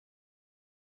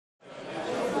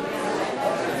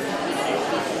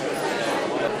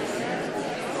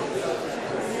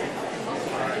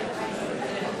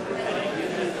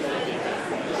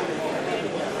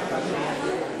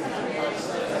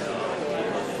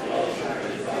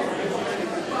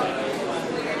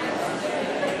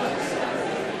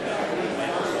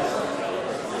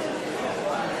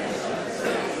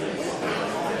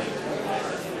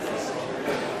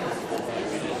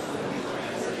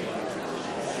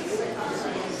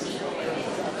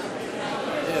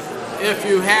If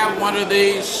you have one of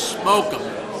these, smoke them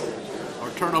or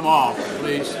turn them off,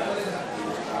 please.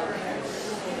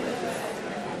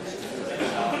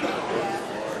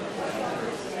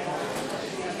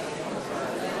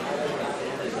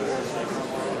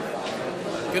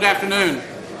 Good afternoon.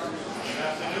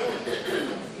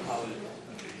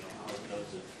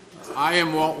 I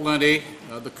am Walt Lindy,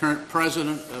 the current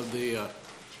president of the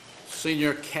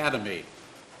Senior Academy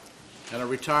and a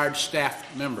retired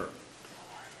staff member.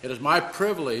 It is my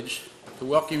privilege to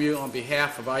welcome you on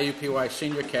behalf of IUPUI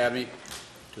Senior Academy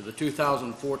to the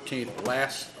 2014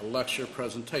 last lecture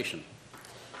presentation.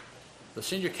 The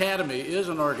Senior Academy is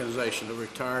an organization of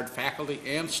retired faculty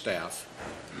and staff,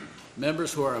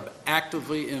 members who are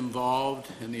actively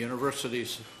involved in the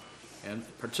universities and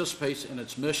participates in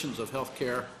its missions of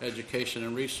healthcare, education,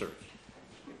 and research.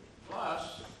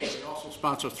 Plus, we also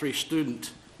sponsor 3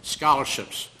 student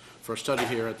scholarships for study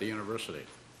here at the university.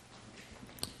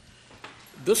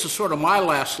 This is sort of my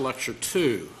last lecture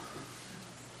too.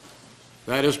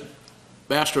 That is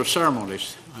Master of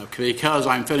Ceremonies, because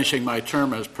I'm finishing my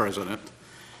term as president,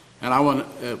 and I want,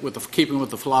 keeping with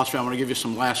the philosophy, I want to give you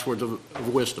some last words of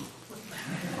wisdom.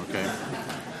 Okay.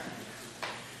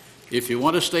 If you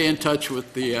want to stay in touch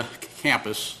with the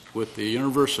campus, with the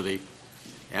university,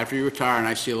 after you retire, and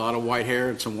I see a lot of white hair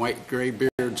and some white gray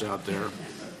beards out there,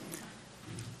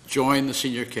 join the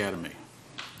Senior Academy.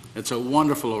 It's a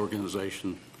wonderful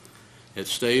organization. It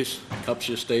helps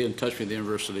you stay in touch with the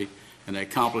university, and it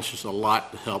accomplishes a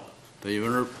lot to help the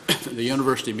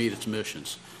university meet its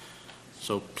missions.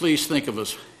 So please think of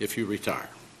us if you retire.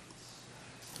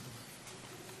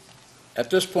 At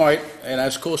this point, and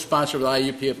as co-sponsor of the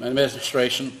IUP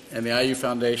administration and the IU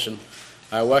Foundation,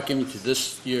 I welcome you to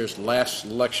this year's last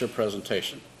lecture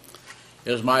presentation.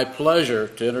 It is my pleasure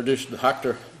to introduce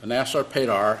Dr. Nassar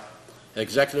Paidar,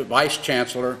 Executive Vice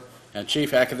Chancellor and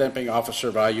Chief Academic Officer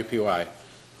of IUPUI,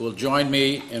 who will join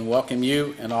me in welcoming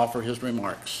you and offer his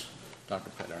remarks. Dr.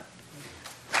 Paidar.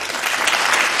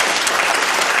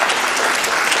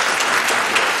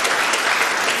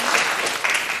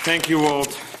 Thank you,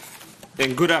 Walt,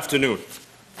 and good afternoon.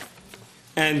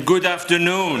 And good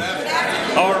afternoon. Good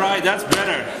afternoon. All right, that's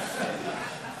better.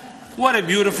 What a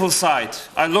beautiful sight.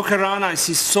 I look around, I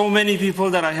see so many people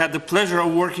that I had the pleasure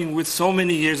of working with so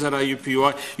many years at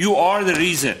IUPUI. You are the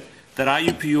reason that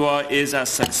IUPUI is as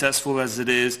successful as it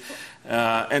is.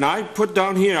 And I put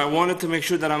down here, I wanted to make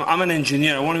sure that I'm an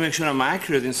engineer. I want to make sure I'm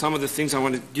accurate in some of the things I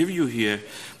want to give you here.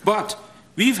 But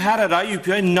we've had at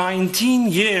IUPUI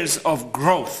 19 years of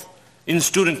growth in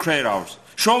student credit hours.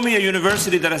 Show me a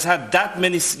university that has had that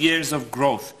many years of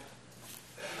growth.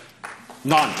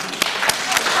 None.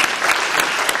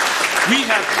 We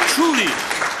have truly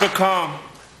become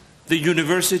the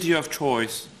university of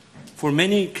choice for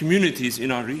many communities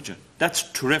in our region. That's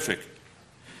terrific.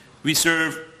 We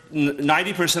serve,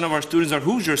 90% of our students are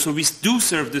Hoosiers, so we do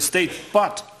serve the state,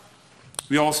 but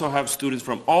we also have students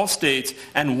from all states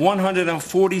and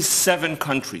 147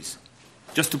 countries.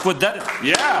 Just to put that,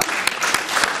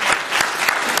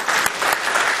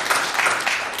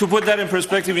 To put that in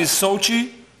perspective, in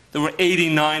Sochi, there were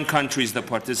 89 countries that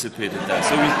participated in that.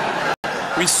 So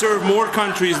we serve more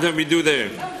countries than we do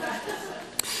there.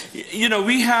 You know,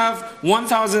 we have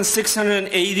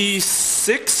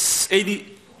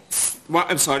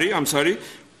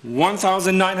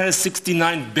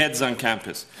 1,969 beds on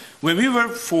campus. When we were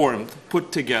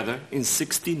put together in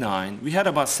 '69, we had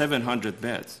about 700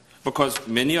 beds because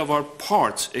many of our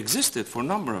parts existed for a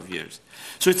number of years.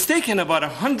 So it's taken about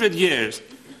 100 years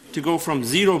to go from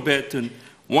 0 bed to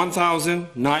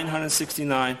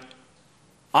 1,969.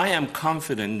 I am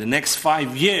confident in the next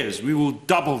 5 years we will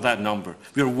double that number.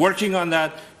 We are working on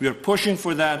that. We are pushing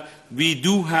for that. We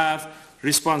do have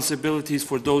responsibilities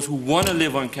for those who want to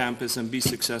live on campus and be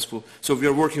successful. So we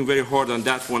are working very hard on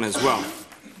that one as well.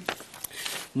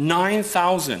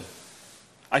 9,000.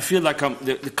 I feel like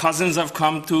the cousins have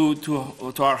come to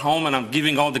our home and I'm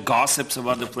giving all the gossips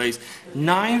about the place.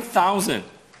 9,000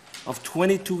 of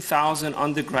 22,000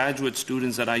 undergraduate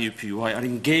students at IUPUI are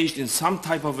engaged in some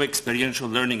type of experiential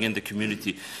learning in the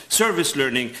community. Service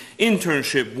learning,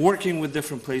 internship, working with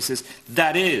different places.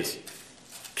 That is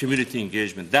community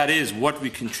engagement. That is what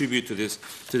we contribute to this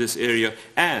area.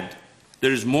 And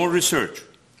there is more research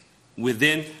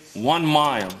within 1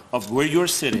 mile of where you're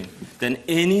sitting than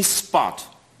any spot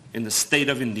in the state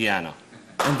of Indiana.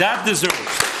 And that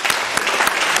deserves.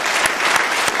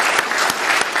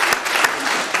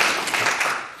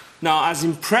 Now, as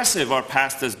impressive our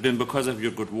past has been because of your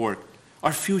good work,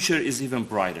 our future is even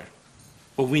brighter.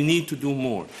 but we need to do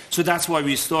more. So that's why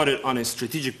we started on a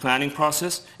strategic planning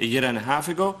process a year and a half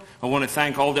ago. I want to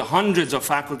thank all the hundreds of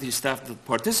faculty staff that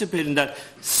participated in that,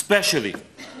 especially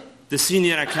the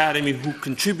Senior Academy who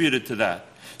contributed to that.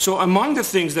 So among the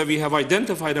things that we have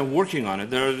identified and working on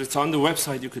it, it's on the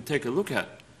website you could take a look at.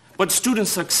 But student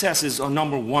success is on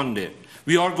number one there.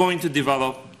 We are going to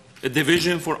develop a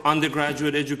division for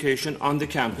undergraduate education on the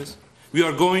campus. We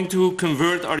are going to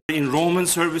convert our enrollment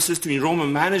services to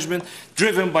enrollment management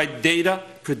driven by data,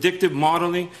 predictive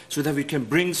modeling, so that we can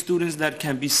bring students that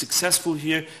can be successful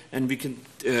here and we can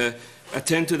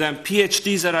attend to them.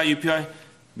 Ph.D.s at IUPUI,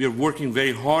 we are working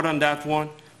very hard on that one.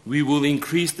 We will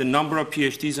increase the number of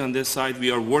Ph.D.s on this side.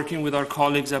 We are working with our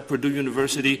colleagues at Purdue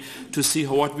University to see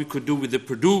what we could do with the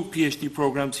Purdue Ph.D.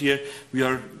 programs here. We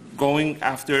are going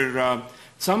after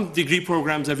some degree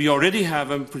programs that we already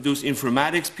have and produce.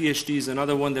 Informatics Ph.D.s,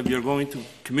 another one that we are going to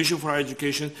commission for our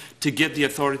education to get the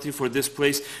authority for this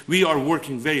place. We are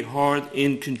working very hard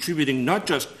in contributing not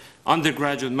just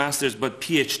undergraduate masters, but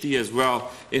Ph.D. as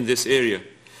well in this area.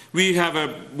 We have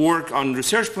a work on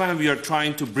research plan. We are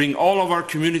trying to bring all of our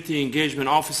community engagement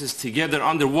offices together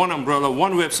under one umbrella,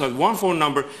 one website, one phone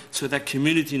number, so that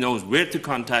community knows where to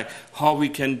contact, how we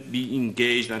can be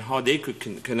engaged, and how they could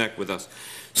connect with us.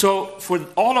 So for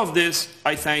all of this,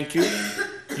 I thank you.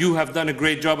 You have done a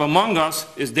great job. Among us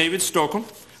is David Stocum,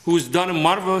 who's done a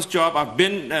marvelous job. I've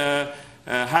been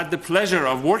had the pleasure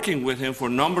of working with him for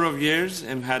a number of years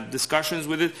and had discussions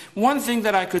with it. One thing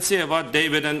that I could say about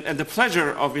David, and the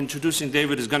pleasure of introducing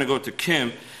David is going to go to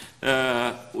Kim,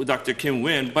 Dr. Kim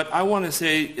Nguyen, but I want to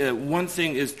say one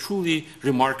thing is truly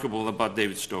remarkable about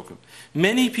David Stocum.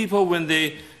 Many people, when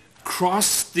they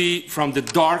cross from the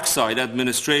dark side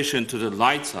administration to the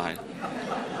light side,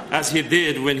 as he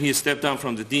did when he stepped down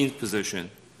from the dean's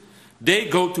position, they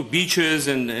go to beaches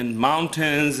and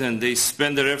mountains and they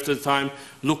spend the rest of the time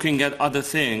looking at other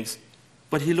things.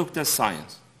 But he looked at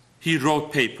science. He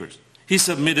wrote papers. He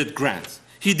submitted grants.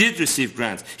 He did receive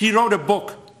grants. He wrote a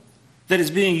book that is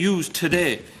being used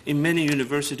today in many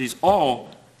universities,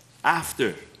 all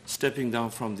after stepping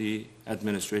down from the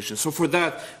administration. So for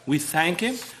that, we thank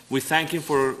him. We thank him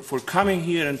for coming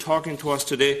here and talking to us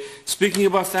today. Speaking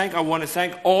about I want to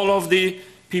thank all of the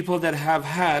people that have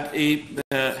had a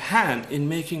hand in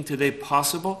making today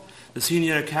possible, the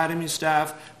Senior Academy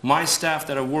staff, my staff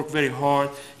that have worked very hard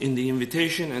in the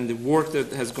invitation and the work that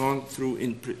has gone through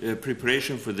in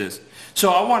preparation for this.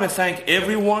 So I want to thank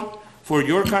everyone for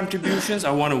your contributions.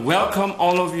 I want to welcome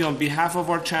all of you on behalf of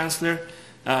our Chancellor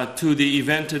to the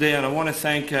event today, and I want to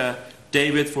thank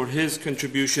David for his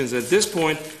contributions. At this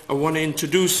point, I want to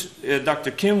introduce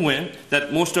Dr. Kim Nguyen,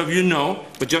 that most of you know,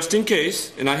 but just in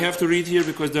case, and I have to read here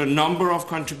because there are a number of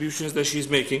contributions that she's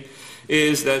making,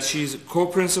 is that she's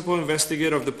co-principal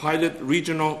investigator of the Pilot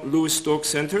Regional Louis Stokes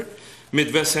Center,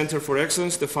 Midwest Center for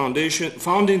Excellence, the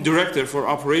founding director for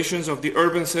operations of the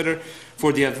Urban Center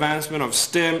for the Advancement of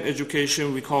STEM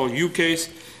Education, we call UCASE,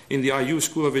 in the IU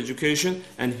School of Education.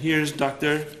 And here's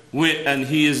Dr. Witt, and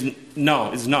he is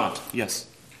not. Yes.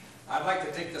 I'd like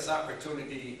to take this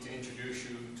opportunity to introduce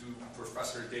you to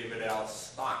Professor David L.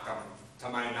 Stocum. To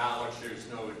my knowledge, there's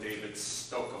no David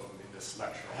Stocum in this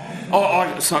lecture.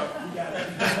 Oh, sorry.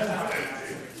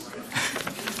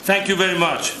 Thank you very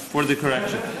much for the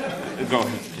correction. Go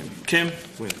ahead, Kim.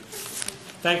 Witt.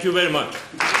 Thank you very much.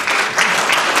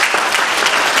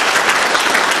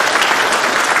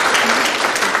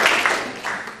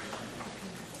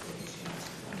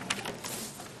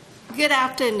 Good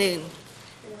afternoon.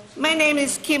 My name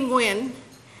is Kim Nguyen.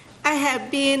 I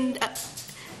have been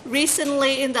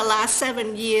recently in the last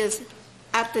 7 years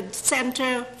at the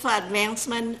Center for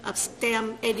Advancement of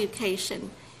STEM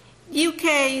Education.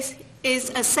 UK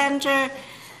is a center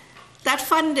that's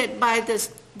funded by the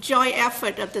joint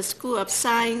effort of the School of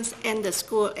Science and the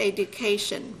School of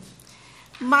Education.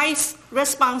 My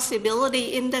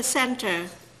responsibility in the center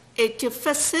is to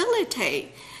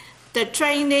facilitate the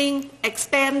training,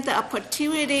 expand the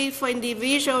opportunity for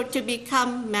individuals to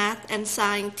become math and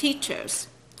science teachers.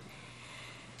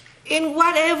 In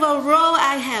whatever role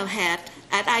I have had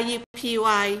at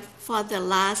IUPUI for the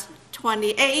last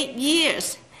 28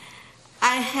 years,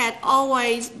 I had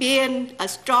always been a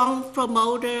strong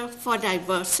promoter for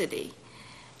diversity.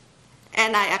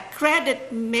 And I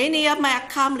accredit many of my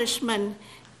accomplishments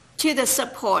to the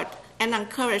support and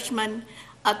encouragement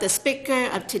of the speaker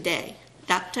of today,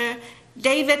 Dr.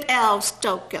 David L.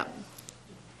 Stocum.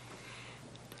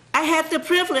 I had the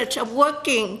privilege of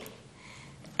working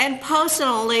and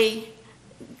personally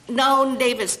known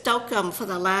David Stocum for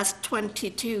the last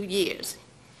 22 years.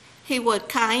 He was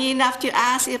kind enough to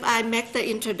ask if I make the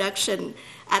introduction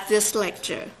at this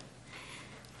lecture.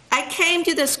 I came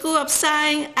to the School of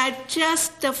Science as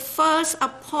just the first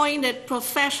appointed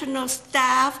professional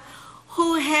staff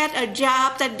who had a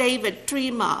job that David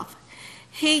dreamed of.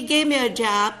 He gave me a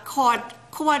job called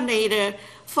coordinator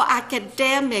for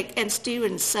academic and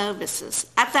student services.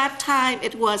 At that time,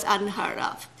 it was unheard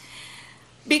of.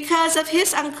 Because of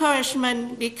his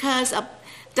encouragement, because of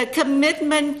the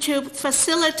commitment to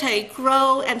facilitate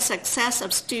growth and success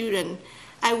of students,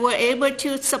 I was able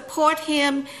to support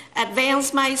him,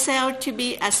 advance myself to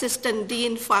be Assistant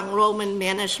Dean for Enrollment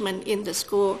Management in the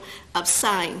School of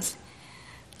Science.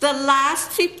 The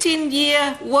last 15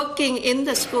 years working in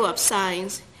the School of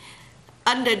Science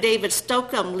under David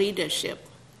Stocum leadership,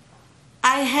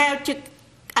 I have to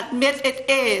admit it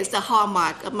is the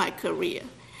hallmark of my career.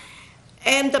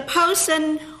 And the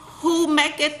person who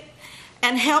make it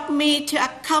and helped me to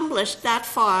accomplish that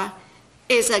far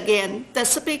is again the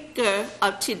speaker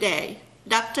of today,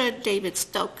 Dr. David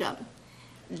Stocum.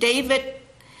 David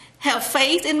has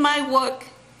faith in my work,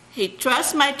 he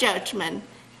trusts my judgment,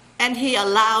 and he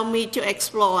allowed me to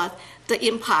explore the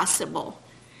impossible.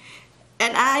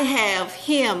 And I have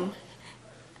him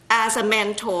as a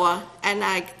mentor, and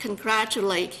I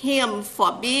congratulate him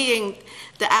for being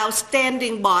the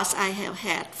outstanding boss I have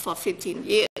had for 15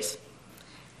 years.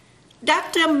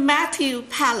 Dr. Matthew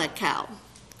Palakau,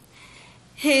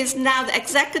 he is now the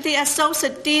Executive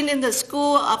Associate Dean in the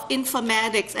School of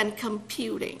Informatics and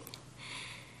Computing,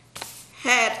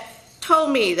 had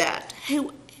told me that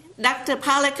Dr.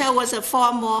 Palakau was a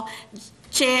former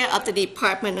chair of the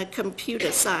Department of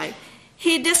Computer Science.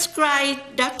 He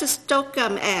described Dr.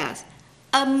 Stocum as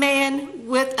a man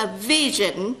with a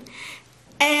vision,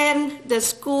 and the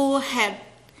school had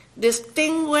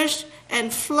distinguished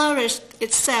and flourished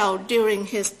itself during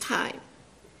his time.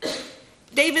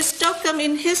 David Stocum,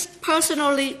 in his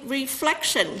personal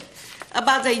reflection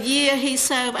about the year he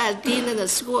served as Dean in the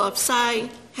School of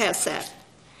Science, has said,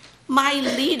 "My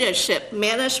leadership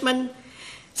management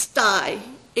style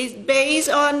is based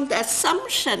on the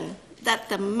assumption that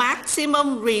the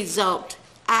maximum result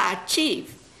are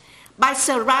achieved by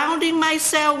surrounding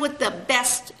myself with the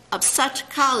best of such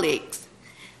colleagues,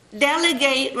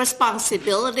 delegate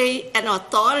responsibility and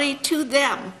authority to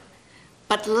them,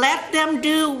 but let them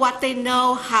do what they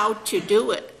know how to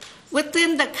do it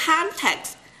within the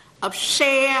context of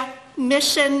shared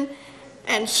mission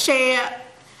and shared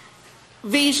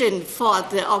vision for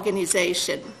the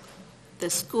organization."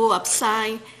 The School of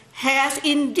Science has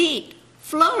indeed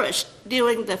flourished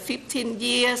during the 15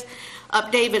 years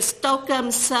of David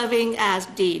Stocum serving as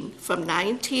Dean from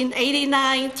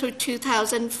 1989 through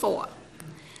 2004.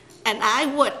 And I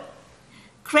would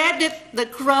credit the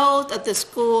growth of the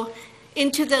school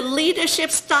into the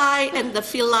leadership style and the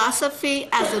philosophy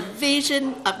as a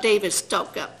vision of David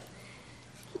Stocum.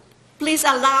 Please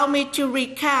allow me to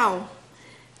recount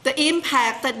the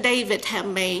impact that David had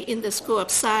made in the School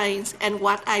of Science and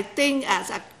what I think as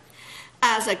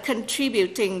a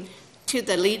contributing to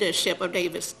the leadership of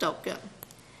David Stocum.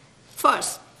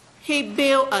 First, he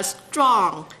built a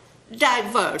strong,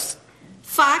 diverse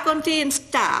faculty and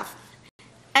staff,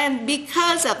 and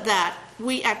because of that,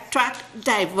 we attract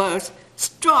diverse,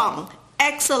 strong,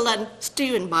 excellent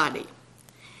student body.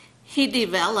 He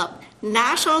developed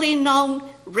nationally known,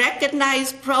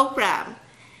 recognized program,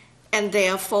 and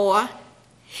therefore,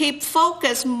 he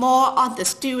focused more on the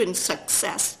student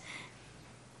success.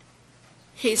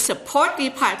 He support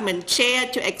department chair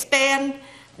to expand,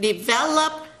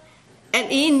 develop, and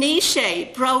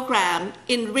initiate program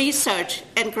in research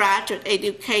and graduate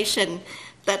education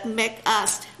that make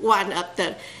us one of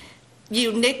the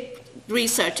unique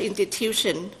research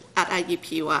institutions at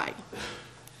IUPUI.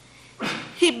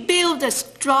 He built a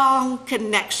strong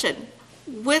connection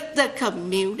with the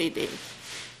community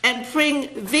and bring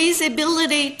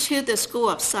visibility to the School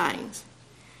of Science.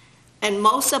 And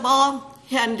most of all,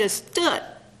 he understood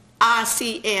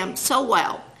RCM so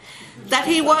well that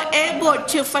he was able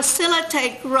to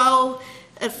facilitate growth,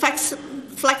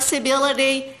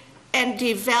 flexibility, and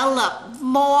develop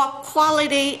more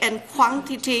quality and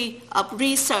quantity of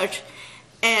research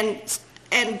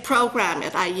and program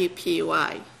at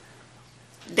IUPUI.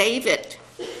 David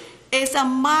is a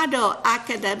model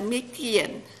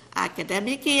academician.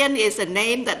 Academician is a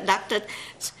name that Dr.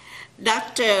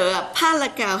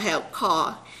 Palakau helped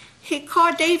call. He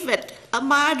called David a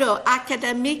model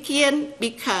academician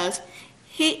because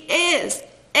he is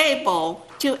able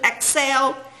to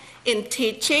excel in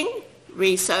teaching,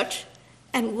 research,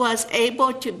 and was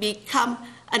able to become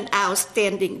an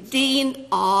outstanding dean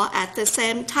all at the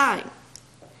same time.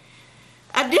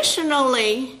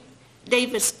 Additionally,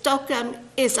 David Stocum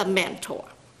is a mentor.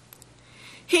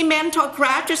 He mentored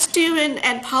graduate students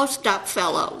and postdoc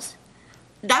fellows.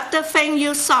 Dr. Feng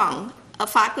Yu Song, a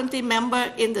faculty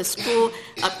member in the School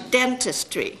of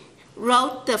Dentistry,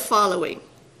 wrote the following: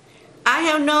 I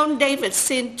have known David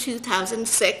since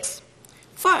 2006,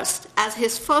 first as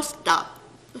his postdoc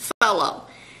fellow,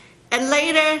 and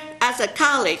later as a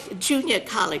colleague, junior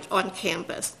colleague on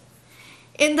campus.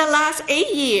 In the last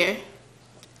 8 years,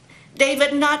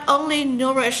 David not only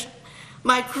nourished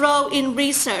my growth in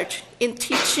research in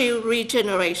tissue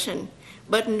regeneration,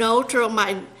 but nurtured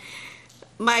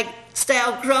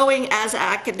myself growing as an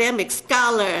academic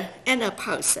scholar and a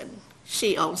person.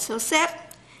 She also said,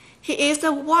 he is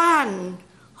the one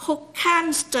who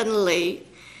constantly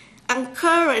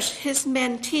encouraged his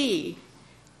mentee,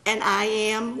 and I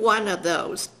am one of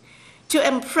those, to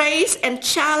embrace and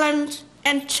challenge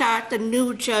and chart a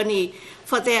new journey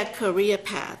for their career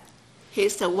path.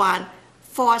 He's the one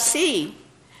foresee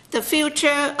the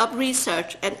future of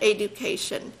research and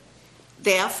education.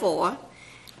 Therefore,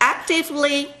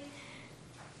 actively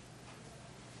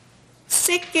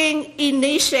seeking,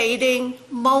 initiating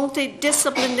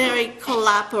multidisciplinary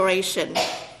collaboration.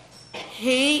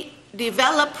 He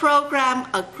developed programs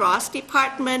across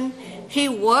department. He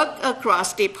worked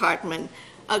across department,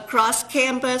 across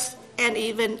campus, and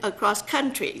even across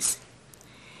countries.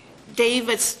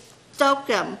 David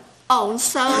Stocum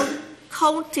also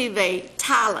cultivates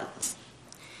talents.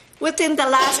 Within the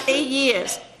last 8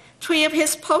 years, 3 of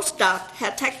his postdocs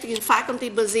have taken faculty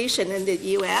positions in the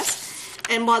U.S.,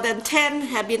 and more than 10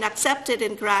 have been accepted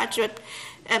in graduate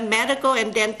and medical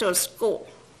and dental school.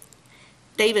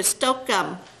 David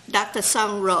Stocum, Dr.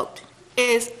 Song wrote,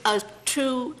 is a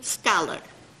true scholar.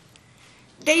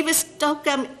 David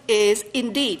Stocum is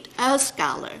indeed a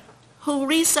scholar whose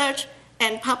research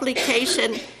and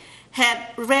publication had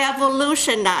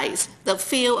revolutionized the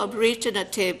field of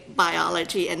regenerative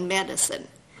biology and medicine.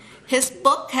 His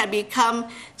book had become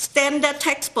standard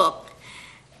textbook,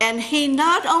 and he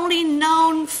not only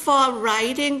known for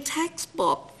writing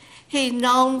textbook, he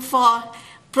known for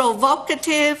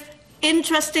provocative,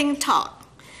 interesting talk,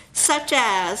 such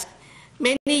as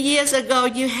many years ago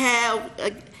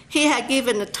he had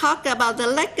given a talk about the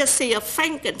legacy of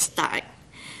Frankenstein,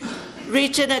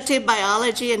 regenerative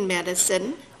biology and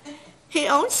medicine. He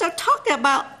also talked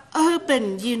about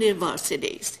urban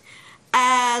universities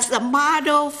as a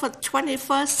model for the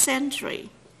 21st century.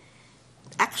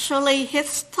 Actually,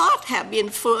 his thought had been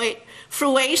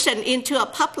fruition into a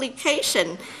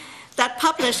publication that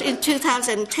published in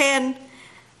 2010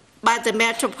 by the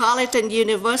Metropolitan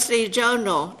University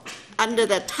Journal under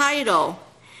the title,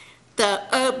 The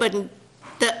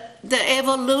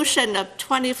Evolution of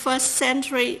 21st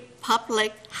Century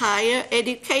Public Higher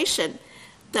Education,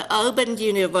 the Urban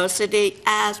University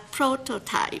as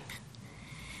Prototype.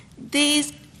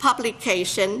 These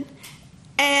publications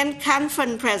and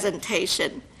conference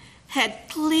presentation had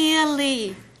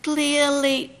clearly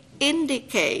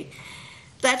indicate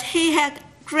that he had a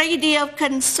great deal of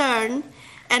concern,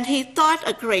 and he thought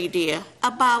a great deal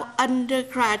about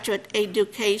undergraduate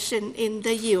education in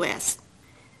the U.S.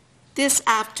 This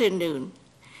afternoon,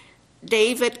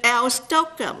 David L.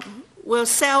 Stocum will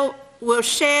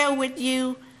share with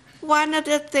you one of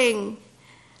the things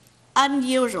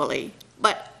unusually,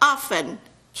 but often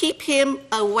keep him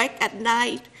awake at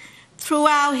night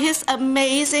throughout his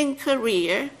amazing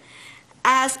career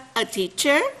as a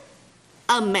teacher,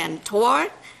 a mentor,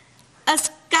 a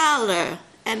scholar,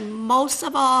 and most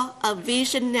of all, a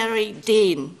visionary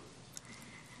dean.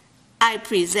 I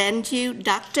present you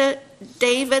Dr.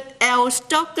 David L.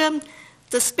 Stocum,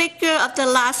 the speaker of the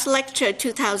last lecture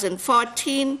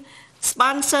 2014,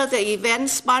 the event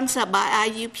sponsored by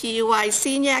IUPUI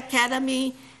Senior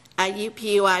Academy,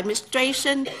 IUPUI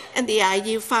Administration, and the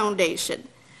IU Foundation.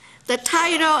 The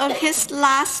title of his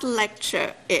last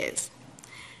lecture is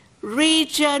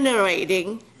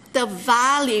Regenerating the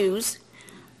Values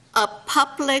of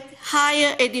Public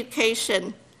Higher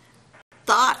Education,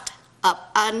 Thought of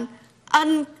an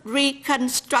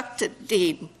Unreconstructed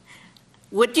Dean.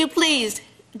 Would you please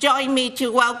join me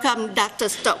to welcome Dr.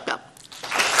 Stocum?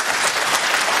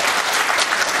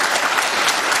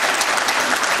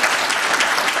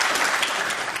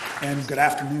 And good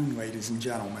afternoon, ladies and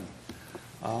gentlemen.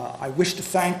 I wish to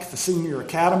thank the Senior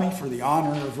Academy for the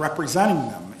honor of representing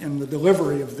them in the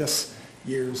delivery of this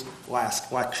year's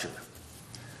last lecture.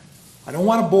 I don't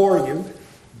want to bore you,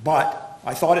 but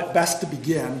I thought it best to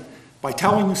begin by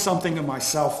telling you something of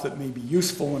myself that may be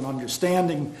useful in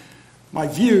understanding my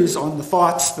views on the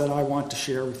thoughts that I want to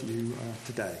share with you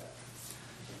today.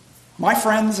 My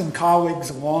friends and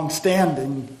colleagues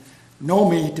long-standing know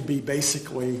me to be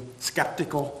basically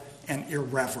skeptical and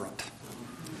irreverent.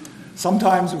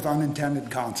 sometimes with unintended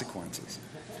consequences.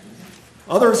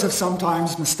 Others have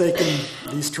sometimes mistaken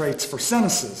these traits for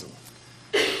cynicism,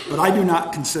 but I do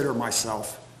not consider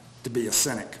myself to be a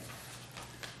cynic.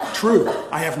 True,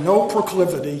 I have no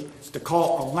proclivity to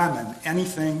call a lemon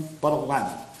anything but a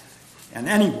lemon. And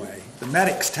anyway, the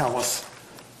medics tell us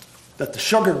that the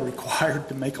sugar required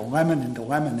to make a lemon into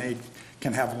lemonade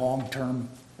can have long-term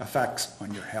effects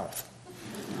on your health.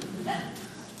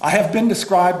 I have been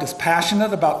described as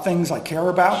passionate about things I care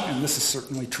about, and this is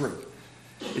certainly true.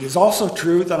 It is also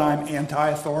true that I'm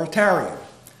anti-authoritarian,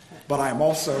 but I'm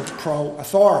also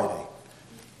pro-authority.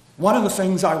 One of the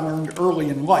things I learned early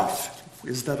in life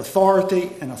is that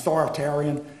authority and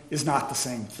authoritarian is not the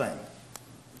same thing.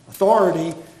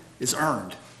 Authority is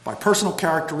earned by personal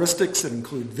characteristics that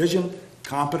include vision,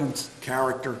 competence,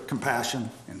 character,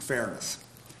 compassion, and fairness.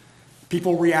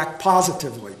 People react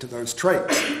positively to those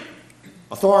traits.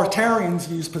 Authoritarians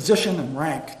use position and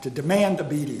rank to demand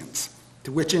obedience,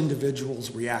 to which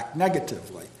individuals react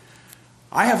negatively.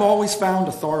 I have always found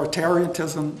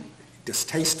authoritarianism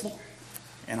distasteful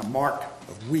and a mark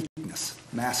of weakness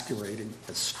masquerading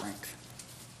as strength.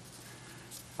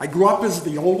 I grew up as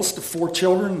the oldest of 4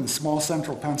 children in the small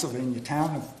central Pennsylvania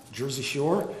town of Jersey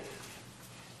Shore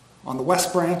on the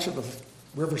west branch of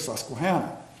the River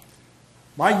Susquehanna.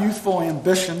 My youthful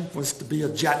ambition was to be a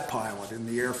jet pilot in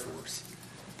the Air Force.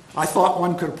 I thought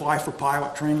one could apply for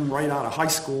pilot training right out of high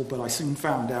school, but I soon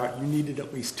found out you needed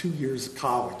at least 2 years of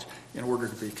college in order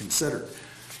to be considered.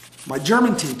 My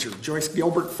German teacher, Joyce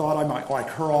Gilbert, thought I might like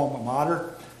her alma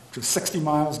mater, which was 60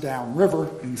 miles downriver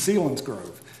in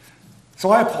Selinsgrove. So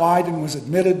I applied and was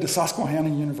admitted to Susquehanna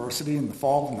University in the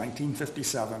fall of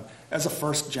 1957 as a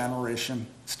first-generation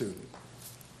student.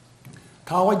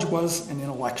 College was an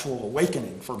intellectual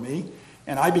awakening for me,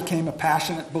 and I became a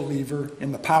passionate believer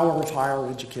in the power of higher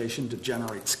education to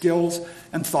generate skills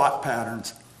and thought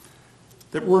patterns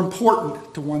that were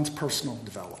important to one's personal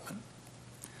development.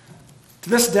 To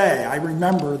this day, I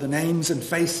remember the names and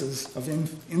faces of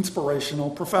inspirational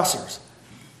professors.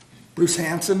 Bruce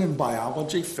Hansen in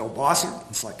biology, Phil Bossert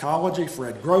in psychology,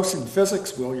 Fred Gross in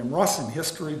physics, William Russ in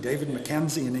history, David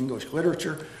Mackenzie in English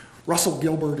literature, Russell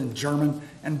Gilbert in German,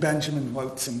 and Benjamin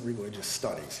Lotz in religious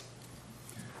studies.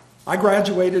 I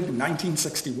graduated in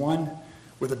 1961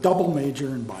 with a double major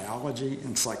in biology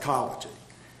and psychology.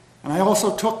 And I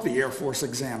also took the Air Force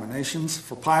examinations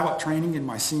for pilot training in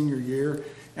my senior year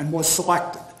and was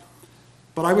selected.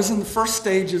 But I was in the first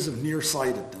stages of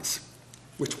nearsightedness,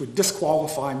 which would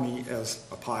disqualify me as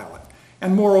a pilot.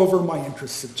 And moreover, my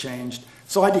interests had changed,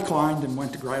 so I declined and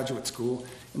went to graduate school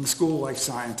in the School of Life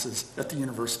Sciences at the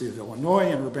University of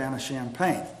Illinois in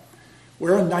Urbana-Champaign,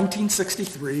 where in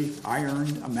 1963 I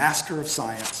earned a Master of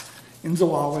Science in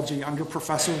zoology under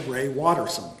Professor Ray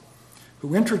Watterson,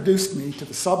 who introduced me to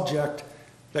the subject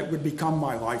that would become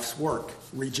my life's work,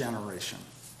 regeneration.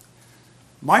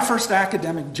 My first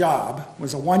academic job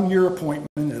was a 1-year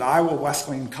appointment at Iowa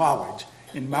Wesleyan College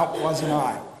in Mount Pleasant,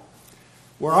 Iowa,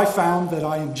 where I found that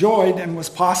I enjoyed and was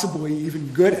possibly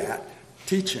even good at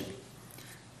teaching.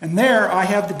 And there I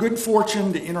had the good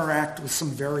fortune to interact with some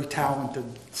very talented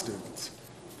students.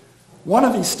 One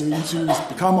of these students, who's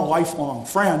become a lifelong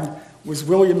friend, was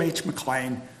William H.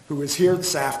 McLean, who is here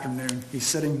this afternoon. He's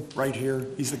sitting right here.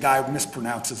 He's the guy who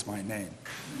mispronounces my name.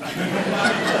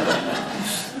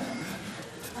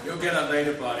 You'll get it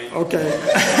later, buddy.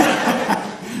 Okay.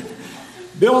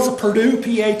 Bill's a Purdue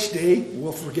Ph.D.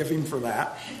 We'll forgive him for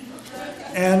that.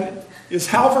 And is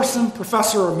Halverson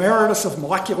Professor Emeritus of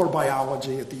Molecular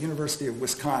Biology at the University of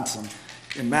Wisconsin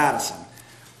in Madison,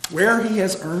 where he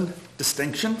has earned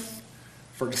distinction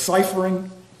for deciphering,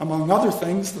 among other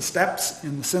things, the steps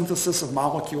in the synthesis of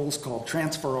molecules called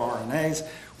transfer RNAs,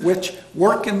 which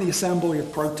work in the assembly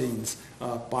of proteins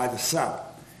by the cell.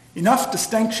 Enough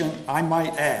distinction, I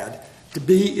might add, to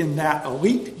be in that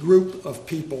elite group of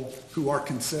people who are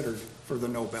considered for the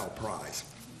Nobel Prize.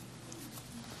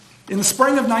 In the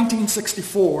spring of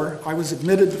 1964, I was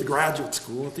admitted to the graduate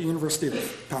school at the University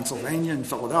of Pennsylvania in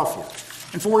Philadelphia.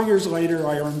 And 4 years later,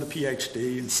 I earned a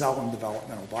Ph.D. in cell and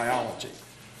developmental biology.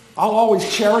 I'll always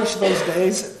cherish those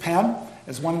days at Penn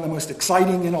as one of the most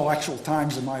exciting intellectual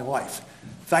times of my life,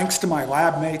 thanks to my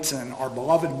lab mates and our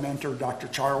beloved mentor, Dr.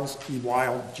 Charles E.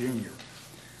 Wilde, Jr.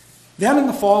 Then in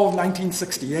the fall of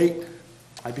 1968,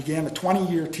 I began a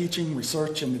 20-year teaching,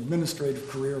 research, and administrative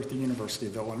career at the University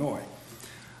of Illinois.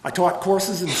 I taught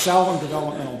courses in cell and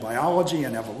developmental biology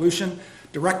and evolution,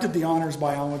 directed the honors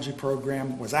biology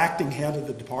program, was acting head of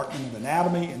the Department of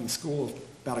Anatomy in the School of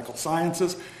Medical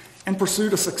Sciences, and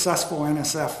pursued a successful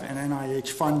NSF and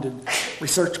NIH-funded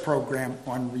research program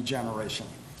on regeneration.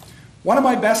 One of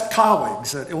my best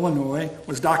colleagues at Illinois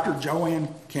was Dr. Joanne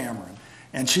Cameron,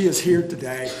 and she is here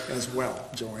today as well.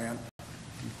 Joanne.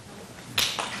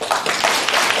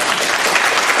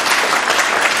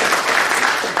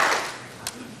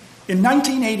 In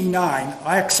 1989,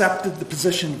 I accepted the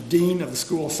position of Dean of the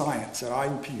School of Science at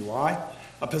IUPUI,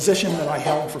 a position that I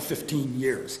held for 15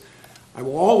 years. I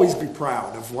will always be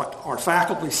proud of what our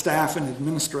faculty, staff, and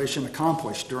administration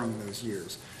accomplished during those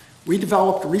years. We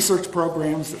developed research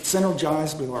programs that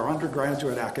synergized with our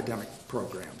undergraduate academic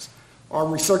programs. Our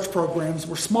research programs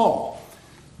were small,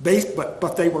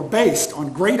 but they were based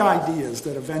on great ideas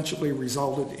that eventually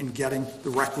resulted in getting the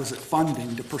requisite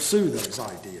funding to pursue those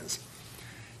ideas.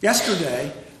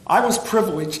 Yesterday, I was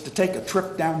privileged to take a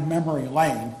trip down memory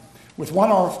lane with one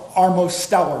of our most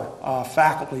stellar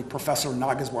faculty, Professor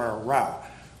Nageswara Rao,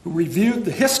 who reviewed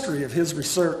the history of his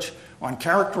research on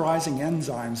characterizing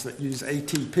enzymes that use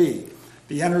ATP,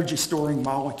 the energy-storing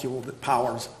molecule that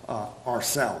powers our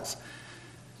cells.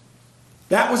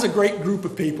 That was a great group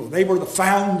of people. They were the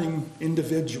founding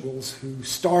individuals who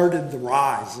started the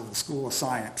rise of the School of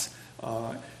Science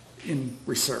in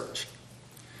research.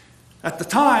 At the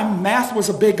time, math was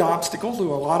a big obstacle to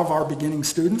a lot of our beginning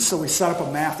students, so we set up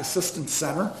a math assistance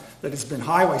center that has been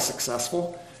highly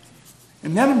successful.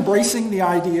 And then, embracing the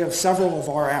idea of several of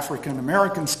our African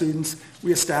American students,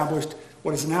 we established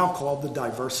what is now called the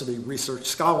Diversity Research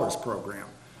Scholars Program.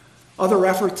 Other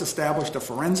efforts established a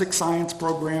forensic science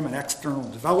program, an external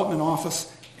development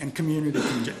office, and community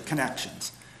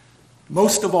connections.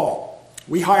 Most of all,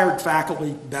 we hired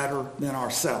faculty better than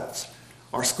ourselves.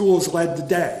 Our school is led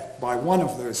today by one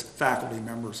of those faculty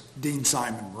members, Dean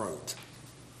Simon Rhodes.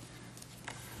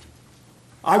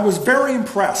 I was very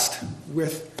impressed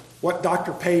with what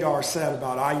Dr. Paydar said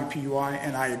about IUPUI,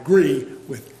 and I agree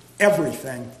with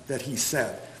everything that he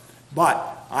said.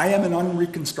 But I am an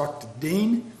unreconstructed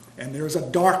dean, and there's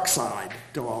a dark side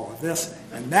to all of this,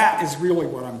 and that is really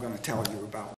what I'm going to tell you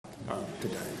about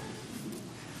today.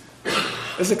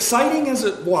 As exciting as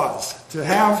it was to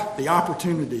have the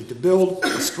opportunity to build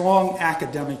a strong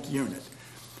academic unit,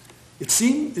 it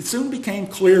soon became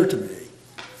clear to me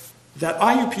that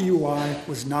IUPUI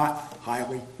was not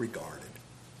highly regarded,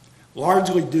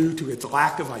 largely due to its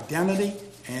lack of identity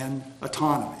and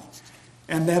autonomy,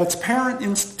 and that its parent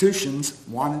institutions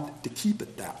wanted to keep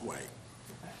it that way.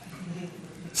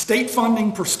 State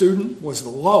funding per student was the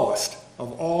lowest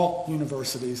of all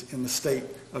universities in the state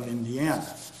of Indiana.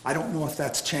 I don't know if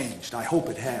that's changed. I hope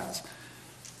it has.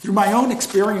 Through my own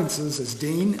experiences as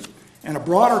dean and a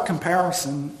broader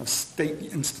comparison of state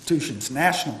institutions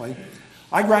nationally,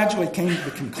 I gradually came to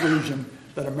the conclusion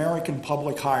that American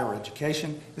public higher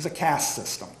education is a caste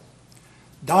system,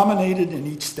 dominated in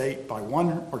each state by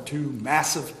one or two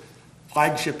massive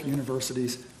flagship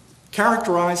universities,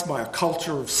 characterized by a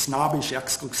culture of snobbish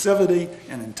exclusivity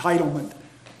and entitlement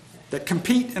that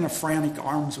compete in a frantic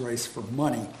arms race for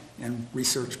money and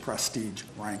research prestige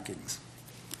rankings.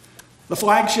 The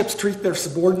flagships treat their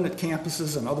subordinate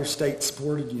campuses and other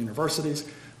state-supported universities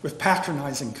with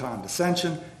patronizing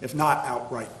condescension, if not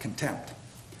outright contempt.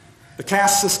 The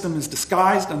caste system is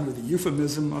disguised under the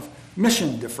euphemism of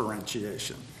mission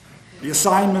differentiation, the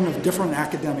assignment of different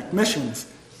academic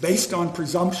missions based on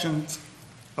presumptions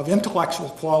of intellectual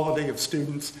quality of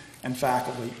students and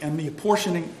faculty, and the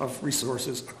apportioning of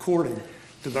resources according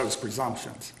to those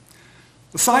presumptions.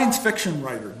 The science fiction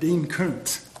writer Dean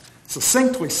Koontz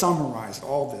succinctly summarized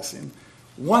all this in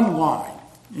one line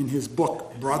in his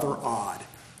book, Brother Odd.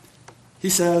 He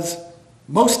says,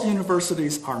 "Most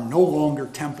universities are no longer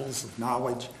temples of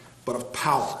knowledge, but of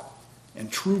power,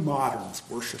 and true moderns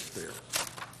worship there."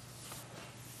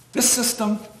 This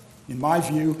system, in my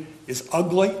view, is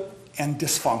ugly and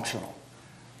dysfunctional.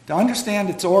 To understand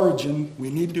its origin, we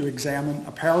need to examine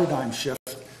a paradigm shift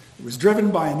that was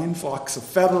driven by an influx of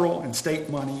federal and state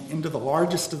money into the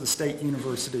largest of the state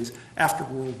universities after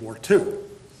World War II.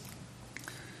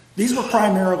 These were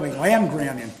primarily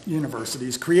land-grant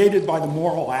universities created by the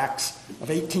Moral Acts of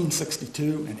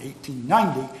 1862 and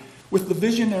 1890 with the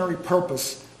visionary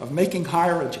purpose of making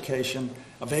higher education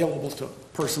available to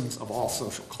persons of all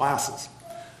social classes.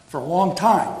 For a long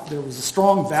time, there was a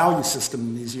strong value system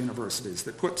in these universities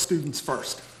that put students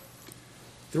first.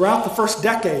 Throughout the first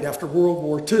decade after World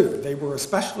War II, they were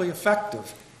especially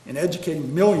effective in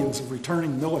educating millions of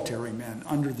returning military men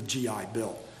under the GI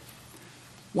Bill.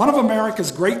 One of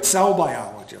America's great cell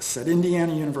biologists at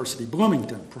Indiana University,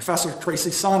 Bloomington, Professor Tracy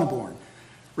Sonneborn,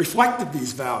 reflected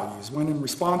these values when, in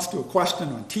response to a question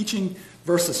on teaching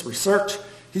versus research,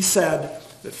 he said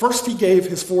that first he gave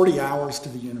his 40 hours to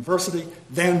the university,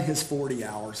 then his 40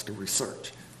 hours to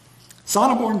research.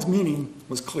 Sonneborn's meaning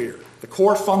was clear. The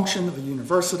core function of the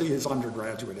university is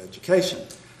undergraduate education.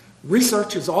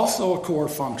 Research is also a core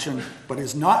function, but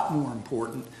is not more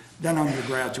important than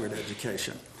undergraduate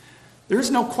education. There is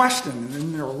no question that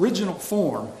in their original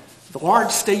form, the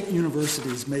large state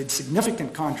universities made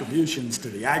significant contributions to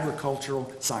the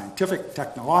agricultural, scientific,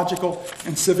 technological,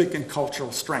 and civic and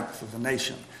cultural strength of the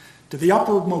nation, to the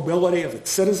upward mobility of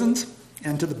its citizens,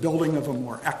 and to the building of a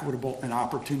more equitable and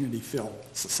opportunity-filled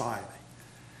society.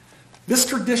 This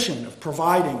tradition of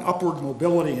providing upward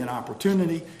mobility and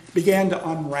opportunity began to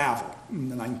unravel in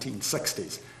the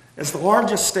 1960s, as the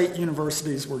largest state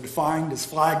universities were defined as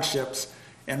flagships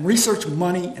and research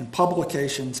money and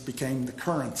publications became the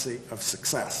currency of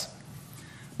success.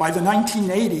 By the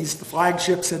 1980s, the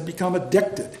flagships had become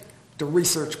addicted to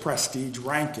research prestige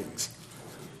rankings.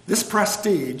 This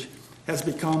prestige has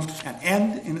become an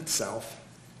end in itself,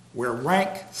 where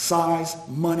rank, size,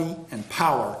 money, and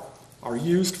power are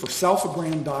used for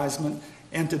self-aggrandizement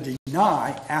and to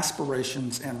deny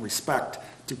aspirations and respect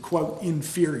to, quote,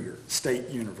 inferior state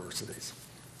universities.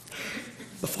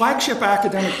 The flagship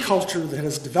academic culture that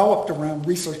has developed around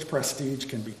research prestige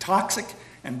can be toxic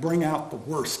and bring out the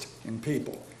worst in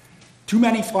people. Too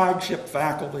many flagship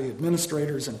faculty,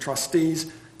 administrators, and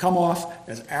trustees come off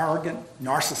as arrogant,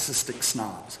 narcissistic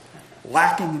snobs,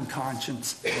 lacking in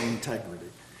conscience and integrity.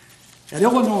 At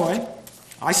Illinois,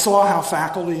 I saw how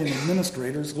faculty and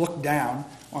administrators looked down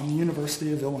on the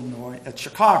University of Illinois at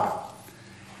Chicago.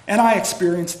 And I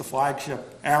experienced the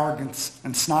flagship arrogance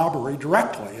and snobbery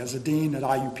directly as a dean at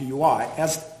IUPUI,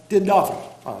 as did other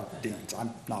deans.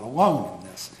 I'm not alone in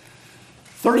this.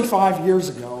 35 years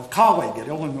ago, a colleague at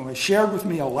Illinois shared with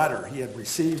me a letter he had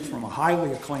received from a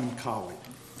highly acclaimed colleague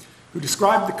who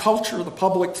described the culture of the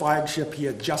public flagship he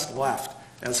had just left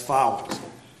as follows,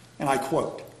 and I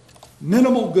quote,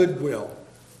 "Minimal goodwill,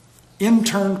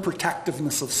 intern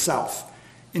protectiveness of self,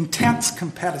 intense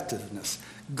competitiveness,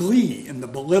 glee in the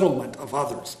belittlement of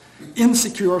others,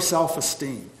 insecure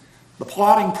self-esteem, the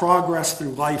plodding progress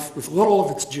through life with little of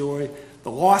its joy,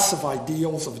 the loss of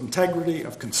ideals of integrity,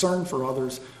 of concern for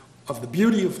others, of the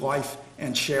beauty of life,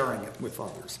 and sharing it with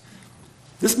others."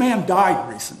 This man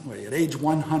died recently at age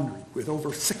 100 with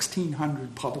over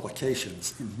 1,600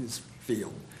 publications in his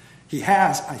field. He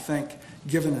has, I think,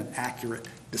 given an accurate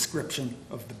description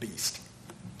of the beast.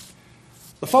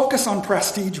 The focus on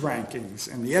prestige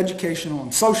rankings and the educational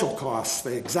and social costs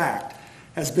they exact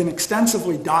has been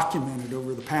extensively documented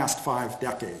over the past 5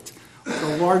 decades,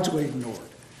 though largely ignored.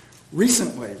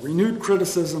 Recently, renewed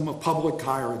criticism of public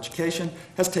higher education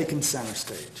has taken center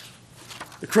stage.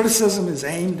 The criticism is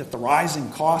aimed at the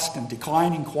rising cost and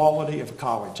declining quality of a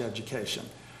college education.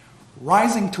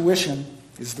 Rising tuition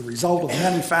is the result of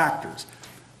many factors,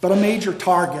 but a major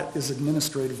target is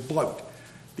administrative bloat,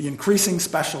 the increasing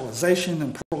specialization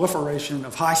and proliferation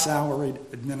of high-salaried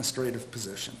administrative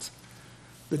positions.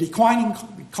 The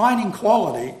declining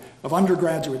quality of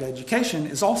undergraduate education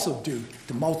is also due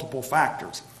to multiple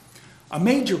factors. A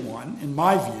major one, in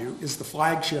my view, is the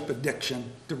flagship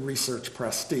addiction to research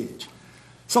prestige.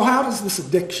 So how does this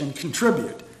addiction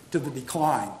contribute to the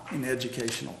decline in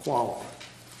educational quality?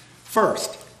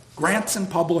 First, grants and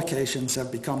publications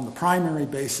have become the primary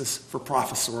basis for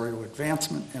professorial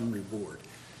advancement and reward.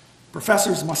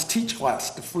 Professors must teach less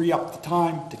to free up the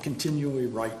time to continually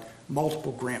write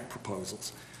multiple grant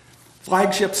proposals.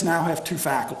 Flagships now have 2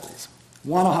 faculties,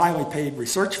 one a highly paid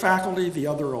research faculty, the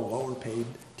other a lower paid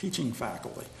teaching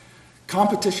faculty.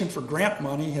 Competition for grant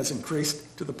money has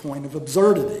increased to the point of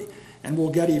absurdity and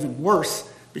will get even worse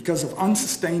because of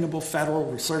unsustainable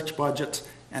federal research budgets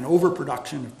and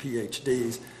overproduction of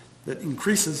Ph.D.s that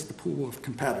increases the pool of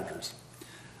competitors.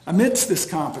 Amidst this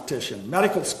competition,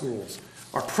 medical schools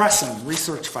are pressing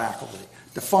research faculty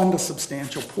to fund a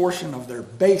substantial portion of their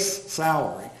base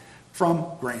salary from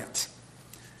grants.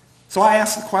 So I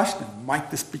ask the question, might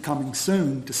this be coming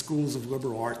soon to schools of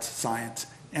liberal arts, science,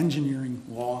 engineering,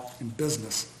 law, and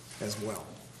business as well?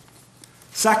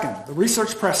 Second, the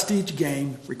research prestige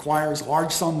game requires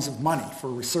large sums of money for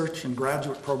research and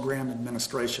graduate program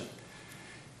administration.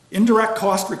 Indirect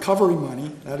cost recovery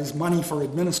money, that is money for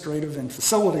administrative and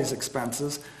facilities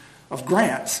expenses of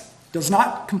grants, does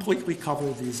not completely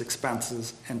cover these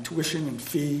expenses, and tuition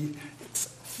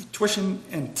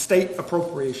and state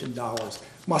appropriation dollars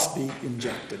must be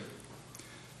injected.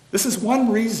 This is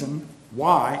one reason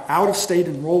why out-of-state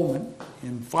enrollment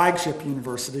in flagship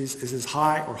universities is as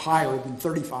high or higher than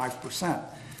 35%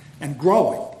 and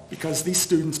growing, because these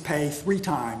students pay 3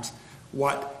 times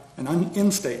what an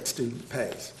in-state student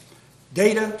pays.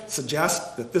 Data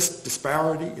suggests that this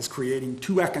disparity is creating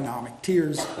 2 economic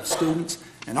tiers of students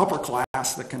an upper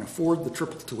class that can afford the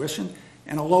triple tuition,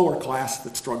 and a lower class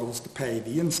that struggles to pay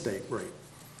the in-state rate.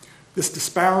 This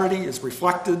disparity is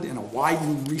reflected in a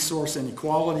widening resource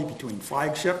inequality between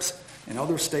flagships and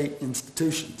other state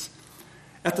institutions.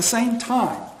 At the same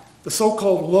time, the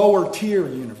so-called lower-tier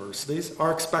universities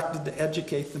are expected to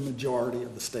educate the majority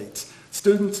of the state's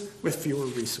students with fewer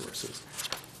resources.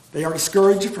 They are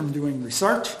discouraged from doing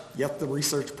research, yet the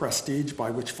research prestige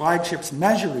by which flagships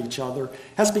measure each other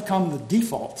has become the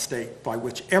default state by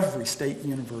which every state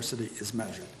university is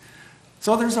measured.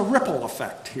 So there's a ripple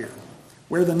effect here,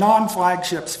 where the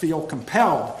non-flagships feel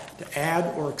compelled to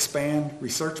add or expand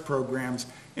research programs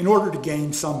in order to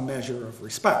gain some measure of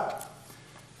respect.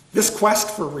 This quest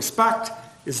for respect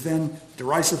is then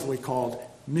derisively called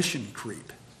mission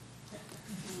creep.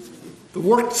 The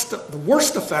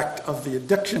worst effect of the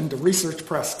addiction to research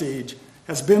prestige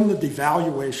has been the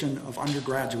devaluation of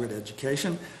undergraduate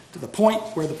education to the point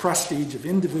where the prestige of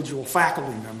individual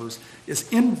faculty members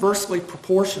is inversely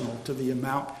proportional to the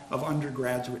amount of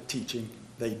undergraduate teaching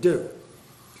they do.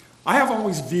 I have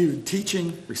always viewed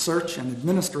teaching, research, and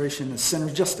administration as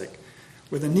synergistic,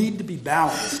 with a need to be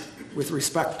balanced with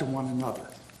respect to one another.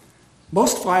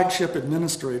 Most flagship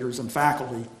administrators and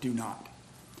faculty do not.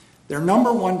 Their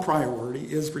number one priority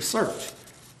is research.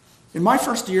 In my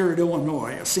first year at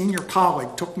Illinois, a senior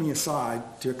colleague took me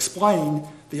aside to explain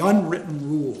the unwritten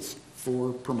rules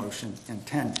for promotion and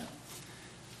tenure.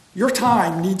 Your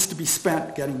time needs to be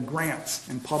spent getting grants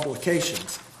and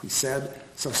publications, he said,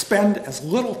 so spend as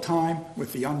little time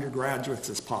with the undergraduates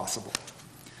as possible.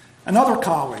 Another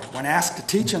colleague, when asked to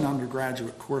teach an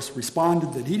undergraduate course,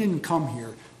 responded that he didn't come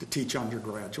here to teach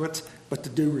undergraduates, but to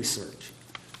do research.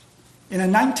 In a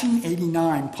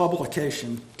 1989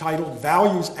 publication titled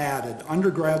Values Added,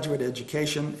 Undergraduate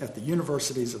Education at the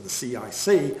Universities of the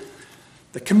CIC,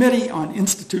 the Committee on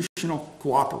Institutional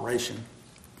Cooperation,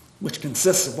 which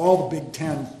consists of all the Big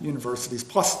Ten universities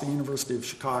plus the University of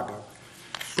Chicago,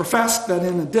 professed that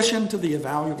in addition to the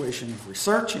evaluation of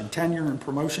research and tenure and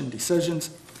promotion decisions,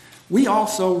 we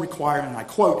also require, and I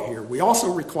quote here, we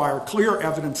also require clear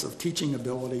evidence of teaching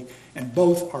ability, and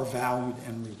both are valued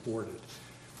and rewarded.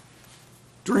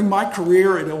 During my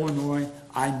career at Illinois,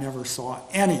 I never saw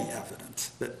any evidence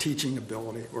that teaching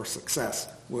ability or success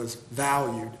was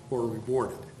valued or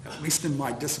rewarded, at least in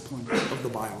my discipline of the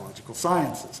biological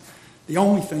sciences. The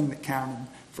only thing that counted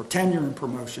for tenure and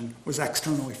promotion was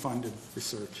externally funded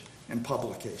research and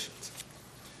publications.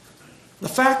 The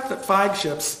fact that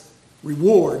flagships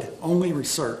reward only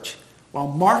research while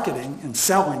marketing and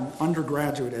selling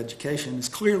undergraduate education is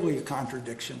clearly a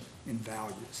contradiction in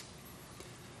values.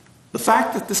 The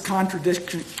fact that this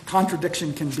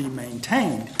contradiction can be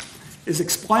maintained is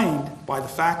explained by the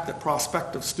fact that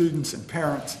prospective students and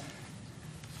parents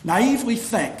naively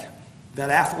think that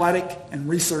athletic and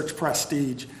research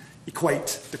prestige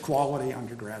equates to quality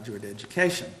undergraduate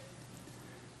education.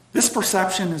 This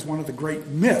perception is one of the great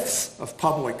myths of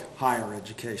public higher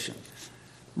education.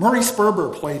 Murray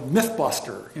Sperber played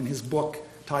Mythbuster in his book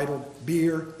titled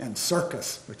Beer and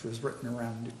Circus, which was written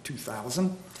around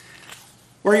 2000,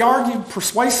 where he argued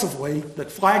persuasively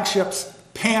that flagships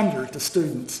pander to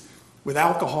students with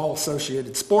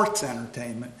alcohol-associated sports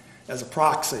entertainment as a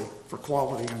proxy for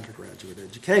quality undergraduate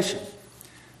education.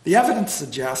 The evidence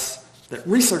suggests that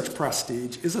research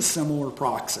prestige is a similar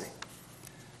proxy.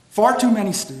 Far too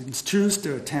many students choose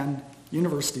to attend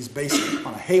universities based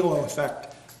on a halo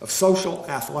effect of social,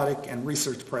 athletic, and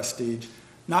research prestige,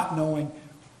 not knowing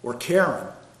or caring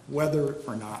whether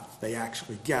or not they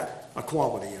actually get a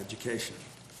quality education.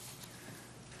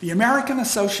 The American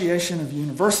Association of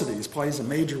Universities plays a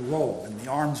major role in the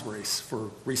arms race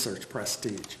for research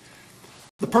prestige.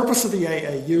 The purpose of the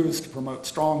AAU is to promote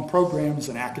strong programs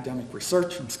in academic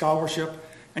research and scholarship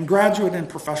and graduate and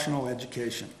professional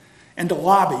education, and to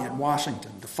lobby in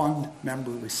Washington to fund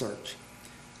member research.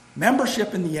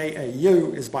 Membership in the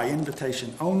AAU is by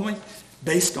invitation only,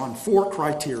 based on 4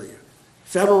 criteria: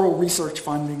 federal research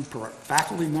funding per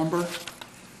faculty member,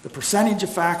 the percentage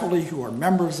of faculty who are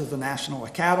members of the national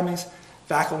academies,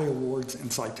 faculty awards,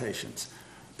 and citations.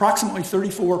 Approximately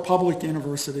 34 public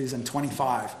universities and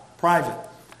 25 private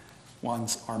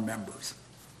ones are members.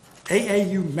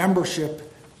 AAU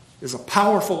membership is a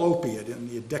powerful opiate in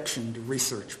the addiction to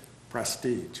research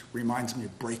prestige. Reminds me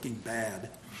of Breaking Bad.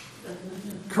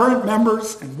 Current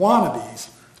members and wannabes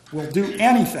will do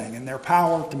anything in their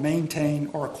power to maintain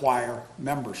or acquire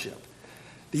membership.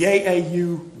 The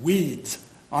AAU weeds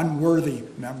unworthy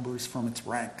members from its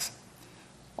ranks.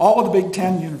 All of the Big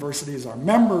Ten universities are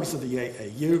members of the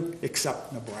AAU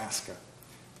except Nebraska,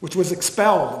 which was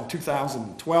expelled in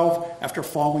 2012 after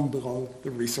falling below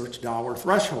the research dollar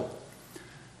threshold.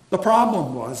 The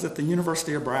problem was that the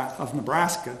University of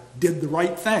Nebraska did the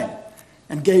right thing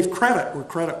and gave credit where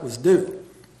credit was due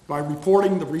by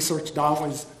reporting the research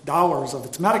dollars of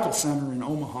its medical center in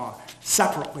Omaha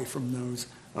separately from those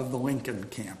of the Lincoln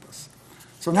campus.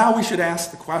 So now we should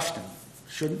ask the question,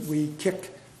 shouldn't we kick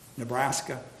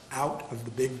Nebraska out of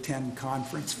the Big Ten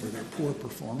Conference for their poor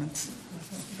performance?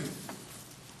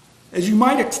 As you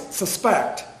might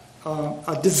suspect,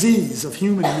 a disease of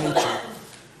human nature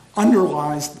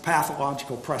underlies the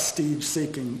pathological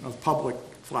prestige-seeking of public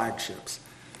flagships.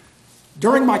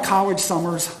 During my college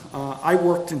summers, I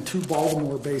worked in 2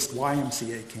 Baltimore-based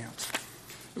YMCA camps.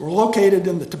 They were located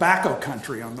in the tobacco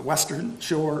country on the western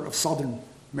shore of southern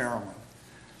Maryland.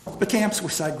 The camps were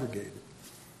segregated.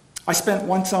 I spent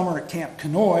one summer at Camp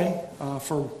Kenoi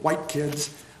for white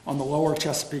kids on the lower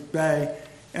Chesapeake Bay,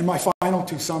 and my final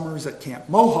 2 summers at Camp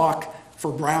Mohawk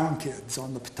for brown kids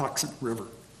on the Patuxent River.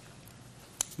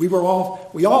 We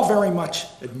all very much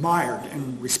admired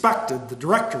and respected the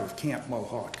director of Camp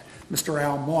Mohawk, Mr.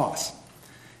 Al Moss.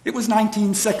 It was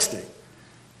 1960,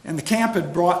 and the camp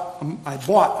had bought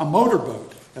a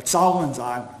motorboat at Solomon's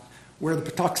Island, where the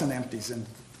Patuxent empties into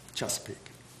Chesapeake.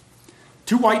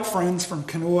 2 white friends from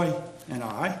Kenoi and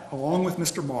I, along with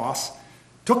Mr. Moss,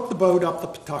 took the boat up the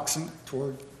Patuxent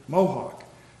toward Mohawk.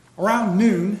 Around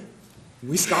noon,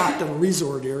 we stopped at a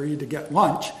resort area to get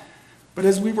lunch, but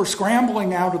as we were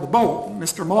scrambling out of the boat,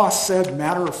 Mr. Moss said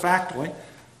matter-of-factly,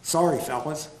 "Sorry,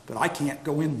 fellas, but I can't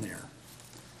go in there."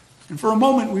 And for a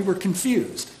moment we were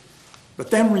confused, but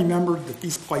then remembered that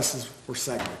these places were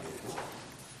segregated.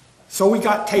 So we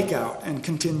got takeout and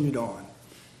continued on.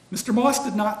 Mr. Moss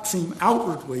did not seem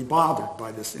outwardly bothered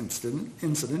by this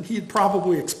incident. He had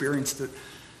probably experienced it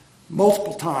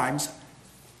multiple times,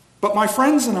 but my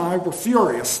friends and I were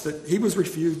furious that he was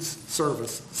refused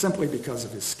service simply because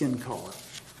of his skin color.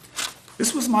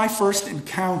 This was my first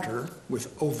encounter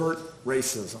with overt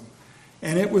racism,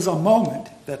 and it was a moment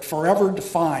that forever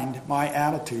defined my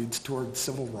attitudes toward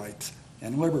civil rights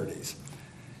and liberties.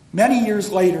 Many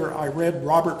years later, I read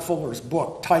Robert Fuller's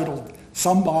book titled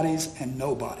Somebodies and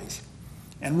Nobodies,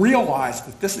 and realized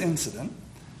that this incident,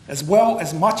 as well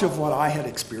as much of what I had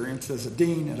experienced as a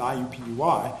dean at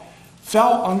IUPUI,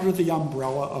 fell under the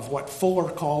umbrella of what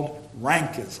Fuller called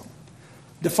rankism,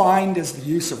 defined as the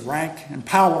use of rank and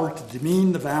power to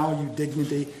demean the value,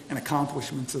 dignity, and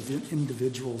accomplishments of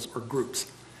individuals or groups.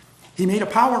 He made a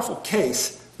powerful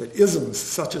case that isms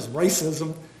such as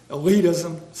racism,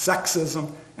 elitism,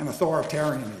 sexism, and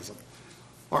authoritarianism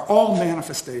are all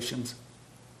manifestations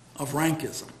of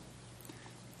rankism.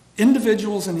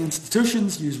 Individuals and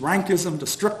institutions use rankism to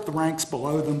strip the ranks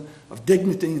below them of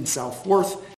dignity and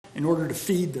self-worth in order to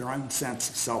feed their own sense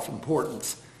of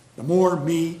self-importance. The more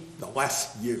me, the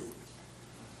less you.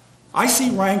 I see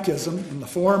rankism in the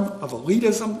form of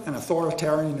elitism and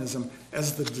authoritarianism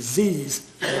as the disease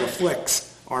that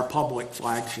afflicts our public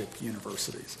flagship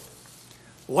universities.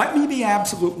 Let me be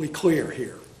absolutely clear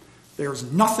here. There's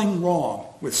nothing wrong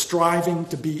with striving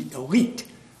to be elite,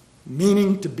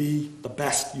 meaning to be the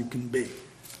best you can be.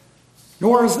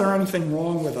 Nor is there anything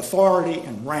wrong with authority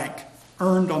and rank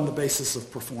earned on the basis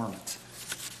of performance.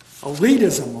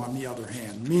 Elitism, on the other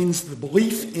hand, means the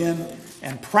belief in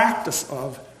and practice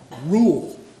of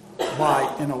rule by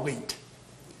an elite.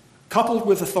 Coupled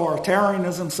with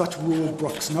authoritarianism, such rule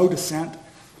brooks no dissent,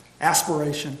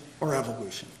 aspiration, or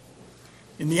evolution.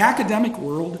 In the academic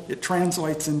world, it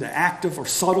translates into active or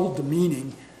subtle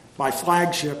demeaning by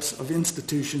flagships of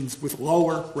institutions with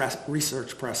lower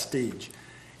research prestige,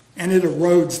 and it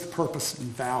erodes the purpose and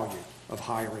value of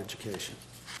higher education.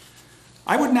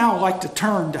 I would now like to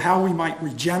turn to how we might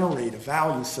regenerate a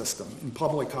value system in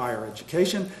public higher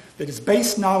education that is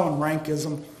based not on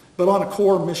rankism, but on a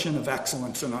core mission of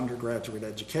excellence in undergraduate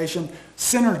education,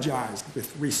 synergized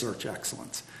with research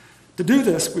excellence. To do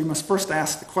this, we must first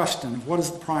ask the question of what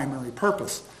is the primary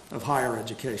purpose of higher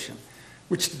education,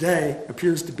 which today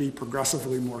appears to be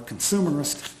progressively more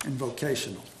consumerist and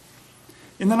vocational.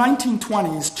 In the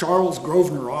 1920s, Charles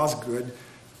Grosvenor Osgood,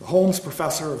 the Holmes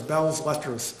Professor of Belles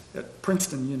Lettres at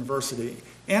Princeton University,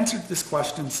 answered this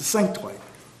question succinctly,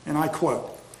 and I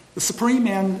quote, "The supreme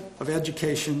end of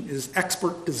education is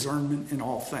expert discernment in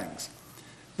all things,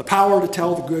 the power to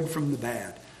tell the good from the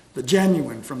bad, the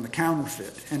genuine from the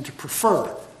counterfeit, and to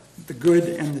prefer the good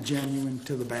and the genuine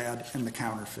to the bad and the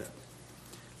counterfeit.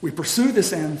 We pursue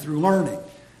this end through learning,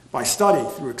 by study,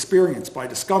 through experience, by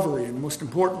discovery, and most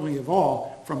importantly of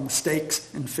all, from mistakes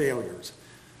and failures.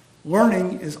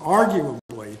 Learning is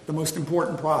arguably the most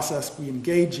important process we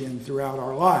engage in throughout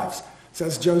our lives,"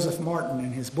 says Joseph Martin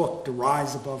in his book, To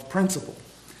Rise Above Principle.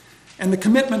 And the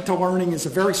commitment to learning is a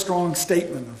very strong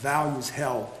statement of values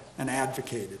held and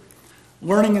advocated.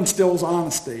 Learning instills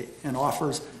honesty and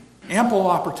offers ample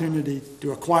opportunity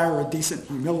to acquire a decent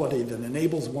humility that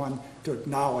enables one to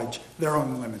acknowledge their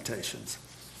own limitations.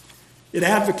 It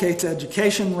advocates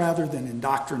education rather than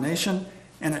indoctrination,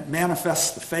 and it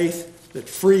manifests the faith that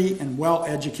free and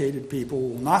well-educated people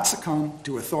will not succumb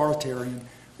to authoritarian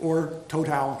or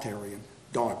totalitarian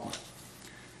dogma.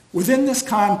 Within this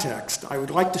context, I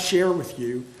would like to share with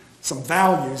you some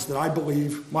values that I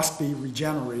believe must be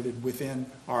regenerated within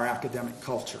our academic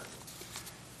culture.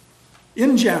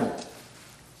 In general,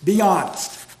 be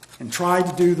honest and try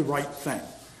to do the right thing.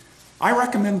 I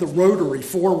recommend the Rotary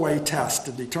four-way test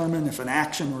to determine if an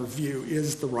action or view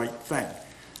is the right thing.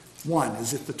 1,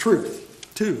 is it the truth?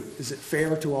 2, is it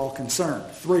fair to all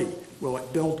concerned? 3, will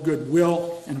it build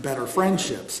goodwill and better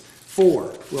friendships?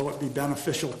 4, will it be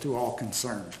beneficial to all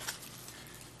concerned?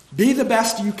 Be the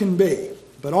best you can be,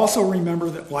 but also remember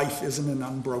that life isn't an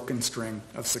unbroken string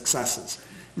of successes.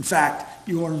 In fact,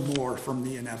 you learn more from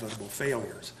the inevitable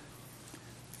failures.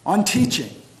 On teaching,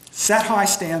 set high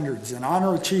standards and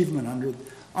honor achievement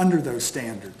under those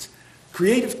standards.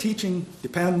 Creative teaching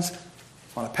depends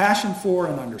on a passion for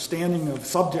and understanding of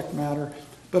subject matter,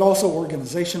 but also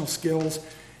organizational skills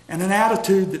and an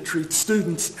attitude that treats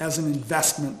students as an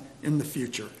investment in the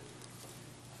future.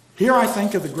 Here I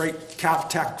think of the great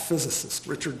Caltech physicist,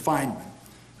 Richard Feynman,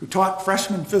 who taught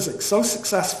freshman physics so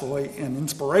successfully and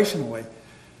inspirationally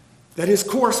that his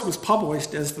course was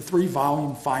published as the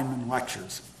 3-volume Feynman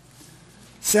Lectures.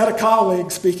 Said a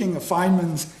colleague, speaking of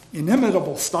Feynman's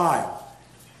inimitable style,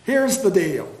 here's the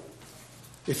deal.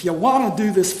 If you want to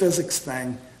do this physics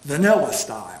thing vanilla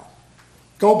style,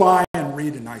 go buy and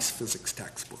read a nice physics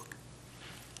textbook.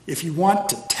 If you want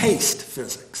to taste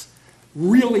physics,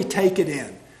 really take it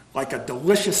in, like a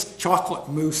delicious chocolate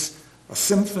mousse, a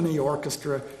symphony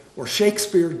orchestra, or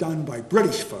Shakespeare done by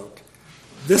British folk,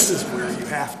 this is where you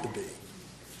have to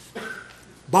be.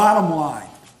 Bottom line,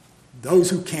 those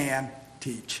who can,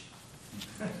 teach.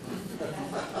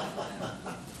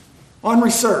 On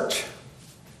research.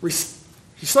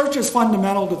 Research is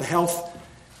fundamental to the health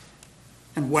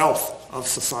and wealth of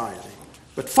society.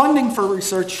 But funding for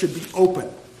research should be open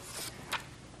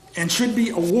and should be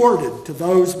awarded to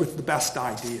those with the best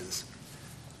ideas.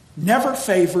 Never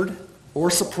favored or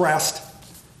suppressed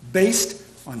based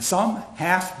on some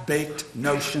half-baked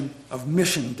notion of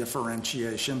mission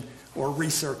differentiation or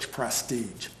research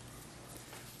prestige.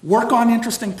 Work on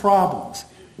interesting problems,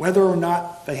 whether or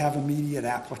not they have immediate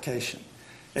application.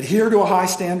 Adhere to a high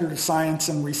standard of science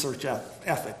and research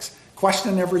ethics.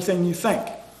 Question everything you think.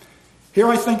 Here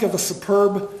I think of the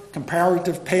superb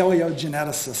comparative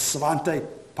paleogeneticist Svante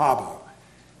Pääbo.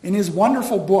 In his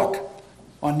wonderful book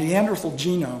on Neanderthal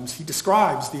genomes, he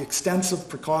describes the extensive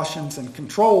precautions and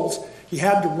controls he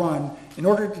had to run in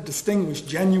order to distinguish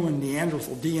genuine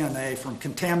Neanderthal DNA from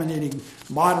contaminating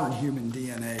modern human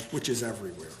DNA, which is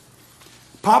everywhere.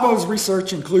 Pääbo's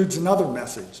research includes another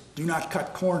message: do not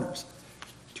cut corners.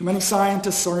 Too many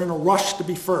scientists are in a rush to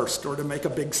be first or to make a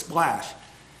big splash,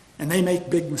 and they make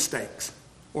big mistakes.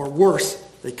 Or worse,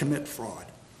 they commit fraud.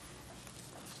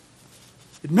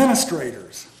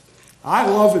 Administrators. I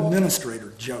love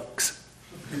administrator jokes,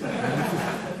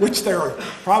 which there are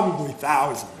probably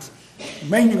thousands,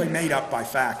 mainly made up by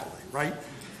faculty, right?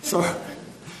 So,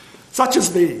 such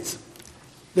as these.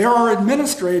 There are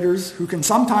administrators who can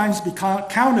sometimes be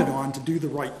counted on to do the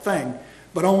right thing,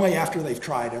 but only after they've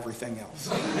tried everything else.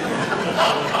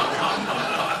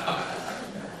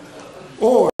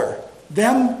 Or,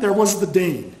 then there was the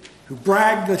dean, who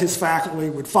bragged that his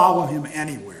faculty would follow him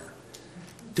anywhere.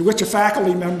 To which a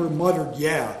faculty member muttered,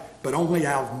 yeah, but only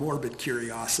out of morbid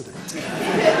curiosity.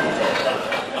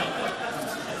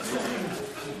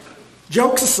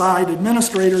 Jokes aside,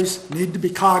 administrators need to be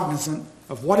cognizant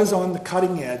of what is on the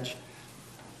cutting edge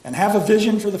and have a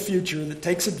vision for the future that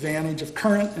takes advantage of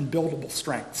current and buildable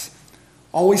strengths.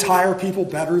 Always hire people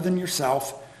better than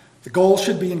yourself. The goal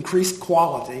should be increased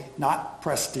quality, not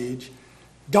prestige.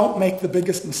 Don't make the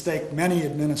biggest mistake many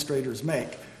administrators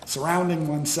make, surrounding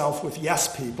oneself with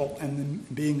yes people and then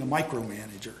being a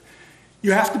micromanager.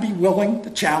 You have to be willing to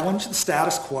challenge the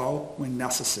status quo when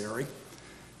necessary.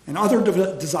 And other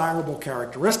desirable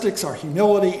characteristics are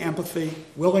humility, empathy,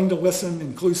 willing to listen,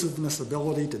 inclusiveness,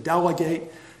 ability to delegate,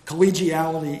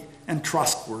 collegiality, and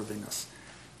trustworthiness.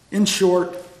 In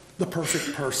short, the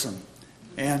perfect person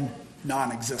and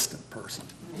non-existent person.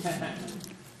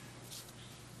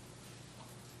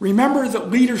 Remember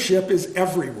that leadership is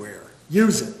everywhere.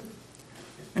 Use it.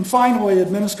 And finally,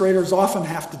 administrators often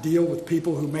have to deal with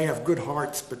people who may have good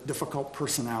hearts but difficult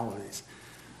personalities.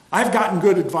 I've gotten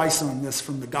good advice on this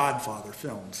from the Godfather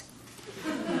films.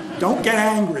 Don't get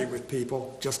angry with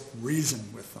people, just reason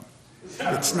with them.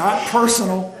 It's not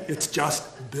personal, it's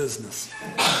just business.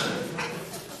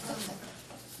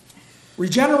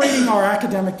 Regenerating our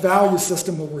academic value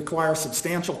system will require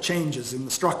substantial changes in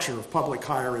the structure of public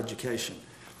higher education.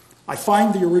 I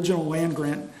find the original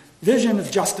land-grant vision of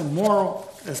Justin Morrill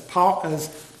as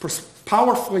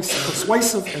powerfully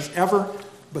persuasive as ever,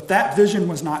 but that vision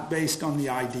was not based on the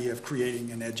idea of creating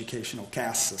an educational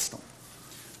caste system.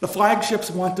 The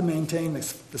flagships want to maintain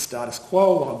the status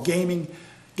quo while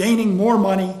gaining more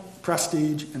money,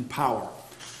 prestige, and power.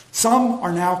 Some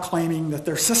are now claiming that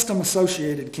their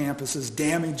system-associated campuses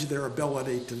damage their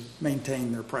ability to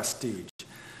maintain their prestige.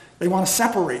 They want to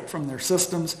separate from their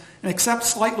systems and accept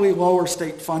slightly lower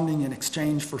state funding in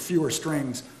exchange for fewer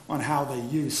strings on how they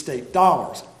use state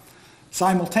dollars.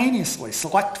 Simultaneously,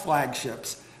 select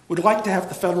flagships would like to have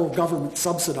the federal government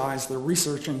subsidize their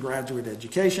research and graduate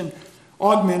education,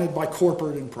 augmented by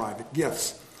corporate and private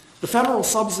gifts. The federal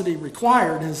subsidy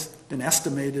required has been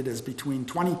estimated as between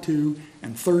 $22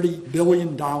 and $30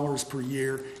 billion per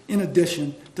year, in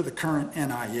addition to the current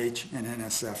NIH and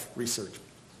NSF research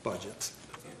budgets.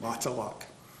 Lots of luck.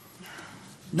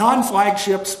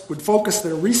 Non-flagships would focus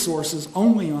their resources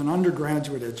only on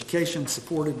undergraduate education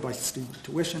supported by student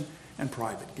tuition and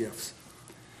private gifts.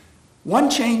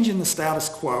 One change in the status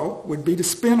quo would be to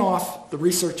spin off the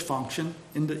research function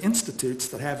into institutes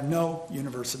that have no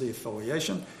university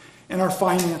affiliation and are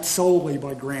financed solely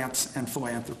by grants and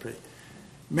philanthropy.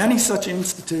 Many such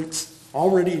institutes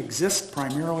already exist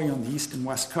primarily on the East and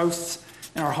West Coasts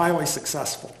and are highly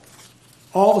successful.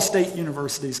 All the state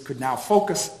universities could now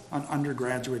focus on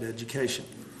undergraduate education.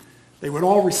 They would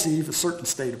all receive a certain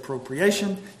state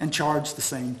appropriation and charge the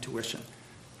same tuition.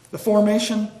 The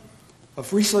formation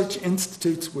of research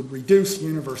institutes would reduce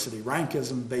university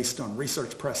rankism based on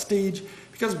research prestige,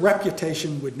 because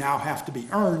reputation would now have to be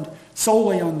earned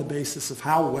solely on the basis of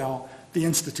how well the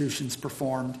institutions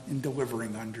performed in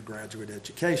delivering undergraduate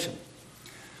education.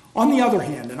 On the other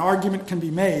hand, an argument can be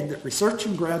made that research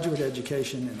and graduate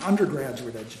education and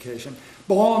undergraduate education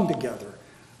belong together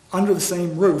under the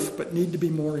same roof, but need to be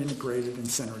more integrated and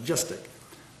synergistic.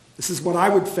 This is what I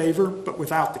would favor, but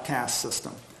without the caste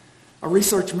system. A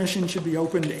research mission should be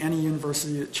open to any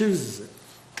university that chooses it.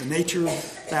 The nature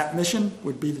of that mission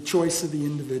would be the choice of the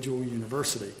individual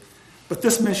university. But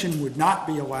this mission would not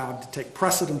be allowed to take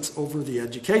precedence over the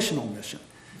educational mission.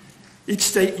 Each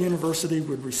state university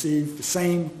would receive the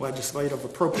same legislative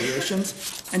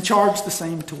appropriations and charge the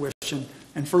same tuition,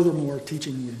 and furthermore,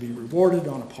 teaching would be rewarded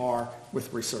on a par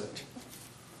with research.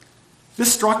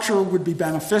 This structure would be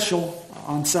beneficial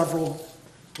on several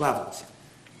levels.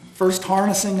 First,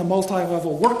 harnessing a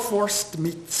multi-level workforce to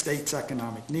meet the state's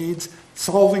economic needs,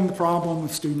 solving the problem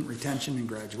of student retention and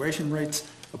graduation rates,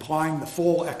 applying the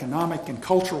full economic and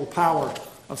cultural power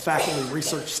of faculty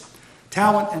research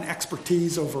talent and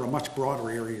expertise over a much broader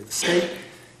area of the state,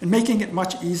 and making it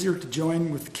much easier to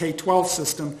join with the K-12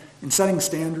 system in setting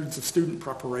standards of student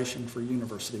preparation for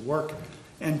university work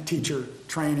and teacher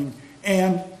training,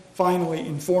 and finally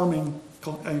informing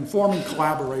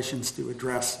collaborations to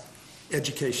address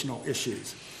educational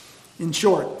issues. In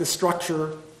short, this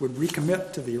structure would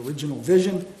recommit to the original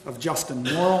vision of Justin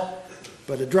Morrill,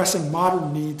 but addressing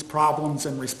modern needs, problems,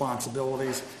 and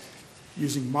responsibilities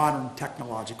using modern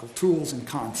technological tools and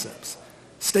concepts.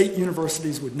 State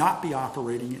universities would not be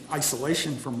operating in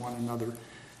isolation from one another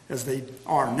as they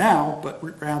are now, but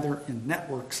rather in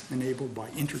networks enabled by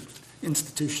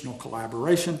interinstitutional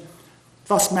collaboration,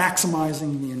 thus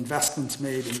maximizing the investments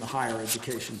made in the higher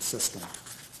education system.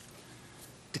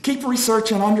 To keep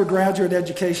research and undergraduate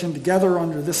education together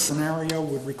under this scenario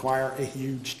would require a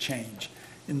huge change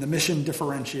in the mission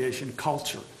differentiation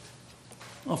culture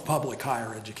of public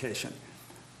higher education.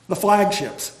 The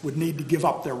flagships would need to give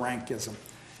up their rankism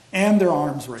and their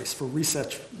arms race for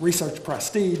research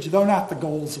prestige, though not the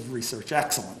goals of research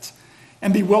excellence,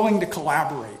 and be willing to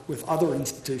collaborate with other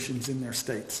institutions in their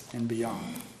states and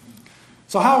beyond.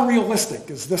 So how realistic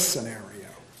is this scenario?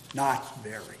 Not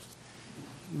very.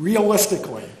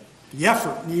 Realistically, the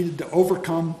effort needed to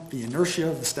overcome the inertia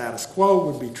of the status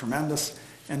quo would be tremendous,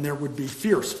 and there would be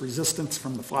fierce resistance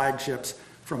from the flagships,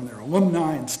 from their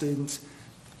alumni and students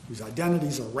whose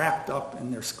identities are wrapped up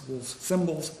in their school's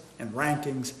symbols and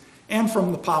rankings, and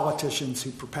from the politicians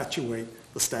who perpetuate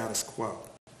the status quo.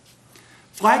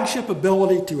 Flagship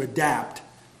ability to adapt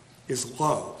is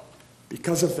low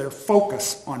because of their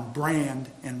focus on brand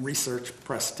and research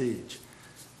prestige.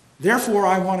 Therefore,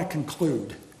 I want to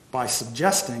conclude by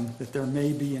suggesting that there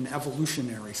may be an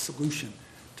evolutionary solution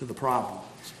to the problem,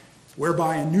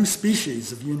 whereby a new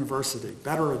species of university,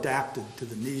 better adapted to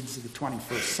the needs of the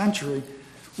 21st century,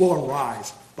 will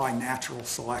arise by natural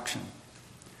selection.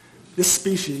 This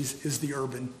species is the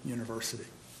urban university.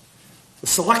 The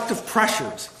selective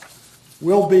pressures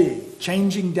will be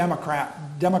changing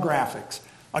demographics,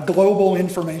 a global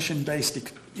information-based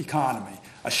economy,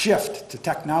 a shift to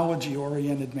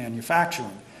technology-oriented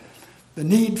manufacturing, the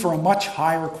need for a much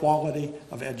higher quality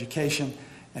of education,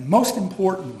 and most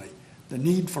importantly, the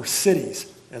need for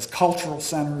cities as cultural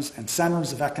centers and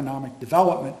centers of economic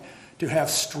development to have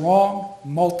strong,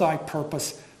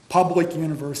 multi-purpose public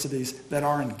universities that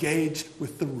are engaged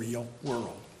with the real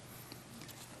world.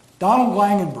 Donald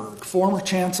Langenberg, former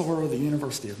Chancellor of the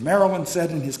University of Maryland,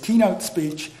 said in his keynote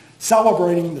speech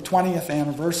celebrating the 20th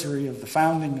anniversary of the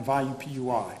founding of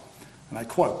IUPUI, and I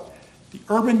quote, "The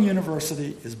urban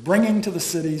university is bringing to the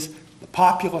cities the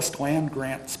populist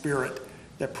land-grant spirit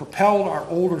that propelled our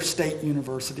older state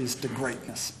universities to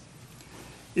greatness.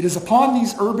 It is upon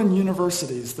these urban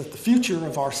universities that the future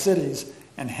of our cities,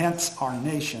 and hence our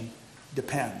nation,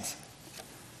 depends."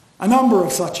 A number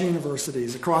of such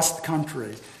universities across the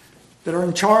country that are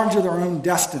in charge of their own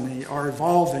destiny are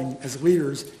evolving as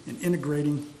leaders in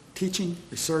integrating teaching,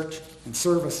 research, and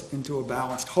service into a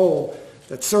balanced whole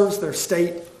that serves their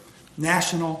state,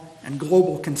 national, and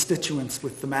global constituents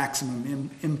with the maximum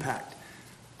impact.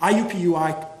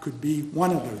 IUPUI could be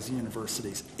one of those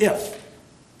universities if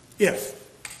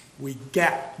we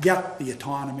get the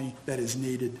autonomy that is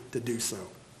needed to do so.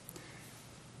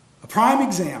 A prime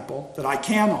example that I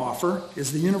can offer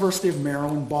is the University of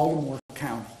Maryland, Baltimore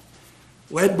County,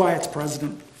 led by its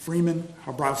president, Freeman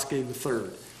Habrowski III,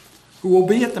 who will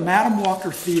be at the Madam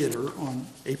Walker Theater on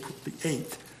April the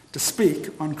 8th to speak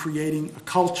on creating a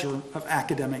culture of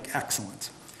academic excellence.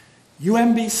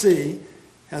 UMBC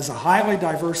has a highly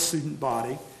diverse student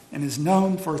body and is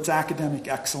known for its academic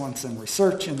excellence and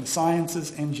research in the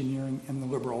sciences, engineering, and the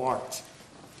liberal arts.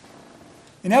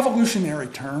 In evolutionary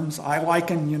terms, I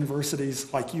liken universities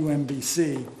like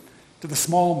UMBC to the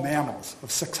small mammals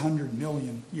of 600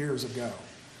 million years ago.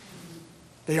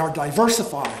 They are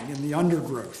diversifying in the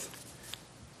undergrowth,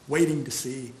 waiting to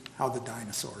see how the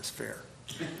dinosaurs fare.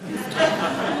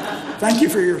 Thank you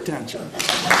for your attention.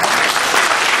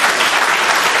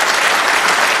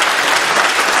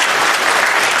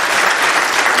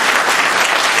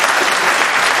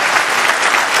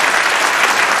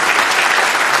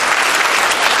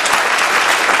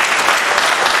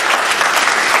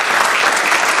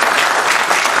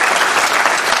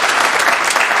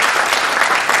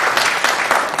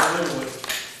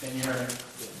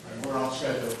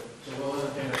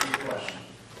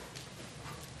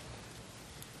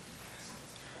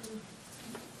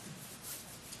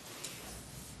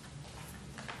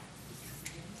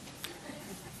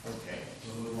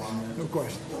 No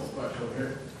question. Over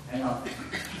here. Hang on.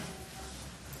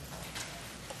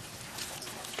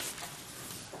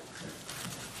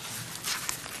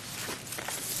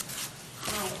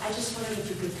 Hi, I just wondered if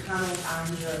you could comment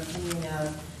on your opinion of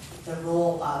the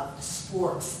role of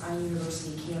sports on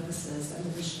university campuses and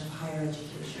the mission of higher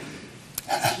education.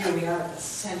 Here we are at the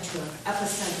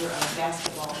epicenter of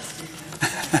basketball.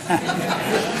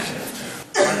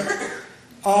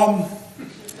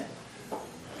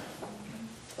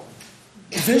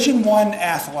 Division I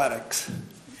athletics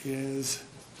is,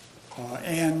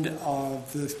 and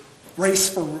the race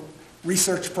for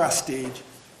research prestige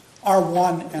are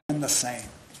one and the same.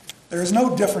 There is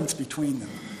no difference between them.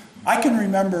 I can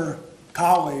remember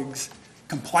colleagues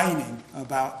complaining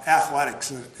about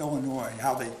athletics at Illinois,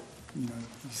 how they,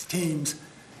 these teams,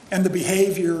 and the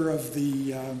behavior of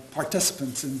the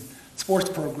participants in sports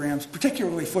programs,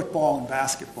 particularly football and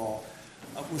basketball,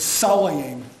 was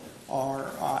sullying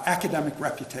our academic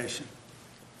reputation.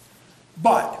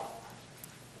 But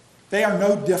they are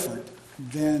no different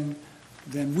than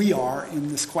we are in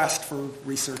this quest for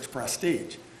research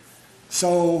prestige.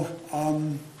 So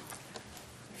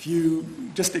if you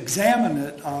just examine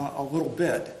it a little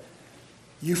bit,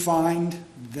 you find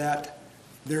that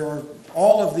there are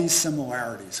all of these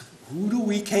similarities. Who do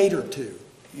we cater to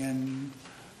in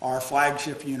our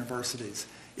flagship universities?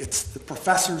 It's the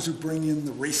professors who bring in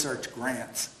the research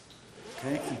grants,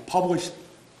 okay, and publish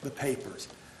the papers.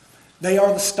 They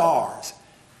are the stars,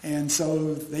 and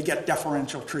so they get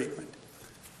deferential treatment.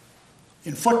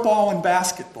 In football and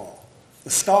basketball, the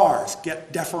stars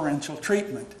get deferential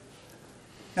treatment.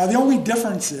 Now, the only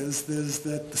difference is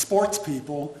that the sports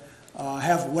people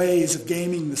have ways of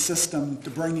gaming the system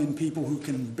to bring in people who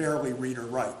can barely read or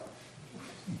write.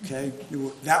 Okay?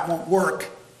 That won't work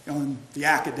on the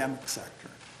academic sector.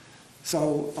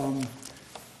 So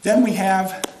then we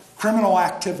have criminal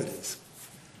activities.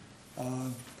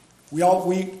 We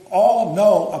all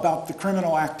know about the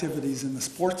criminal activities in the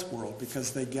sports world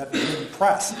because they get big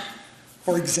press.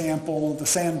 For example, the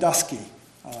Sandusky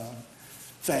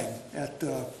thing at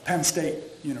Penn State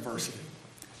University.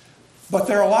 But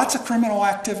there are lots of criminal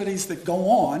activities that go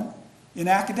on in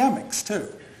academics too.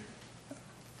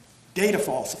 Data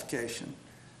falsification,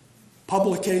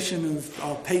 publication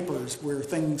of papers where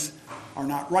things are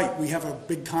not right. We have a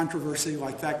big controversy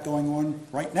like that going on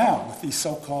right now with these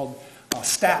so-called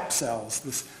STAP cells,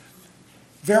 this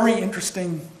very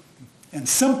interesting and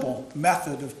simple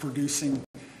method of producing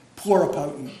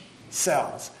pluripotent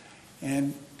cells.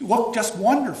 And looked just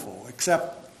wonderful,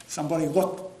 except somebody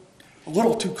looked a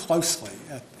little too closely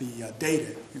at the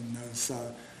data in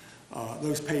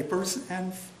those papers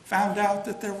and found out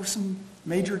that there were some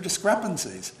major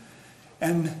discrepancies.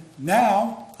 And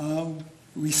now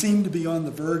we seem to be on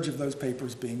the verge of those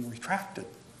papers being retracted.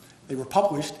 They were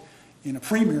published in a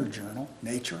premier journal,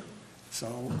 Nature.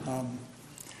 So,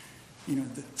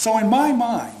 so in my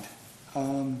mind,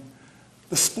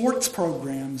 the sports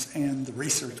programs and the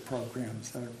research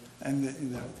programs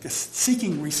and the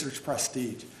seeking research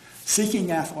prestige,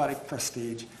 seeking athletic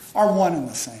prestige are one and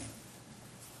the same.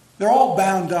 They're all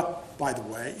bound up, by the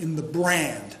way, in the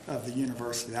brand of the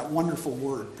university, that wonderful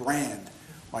word, brand,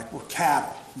 like we're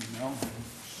cattle,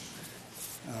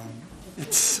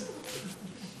 It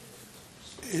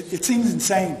seems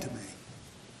insane to me.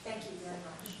 Thank you very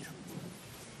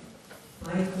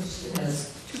much. My question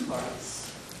has two parts.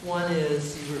 One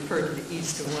is you refer to the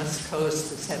East and West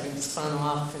Coast as having spun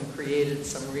off and created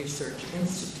some research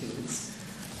institutes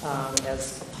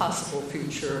as a possible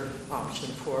future option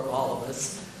for all of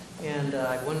us. And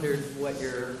I wondered what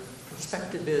your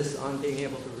perspective is on being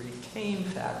able to retain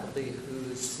faculty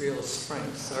whose real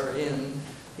strengths are in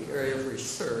the area of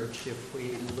research if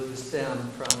we lose them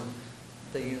from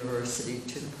the university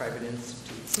to the private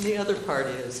institutes. And the other part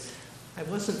is, I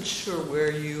wasn't sure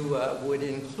where you would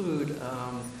include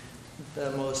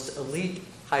the most elite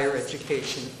higher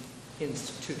education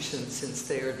institutions, since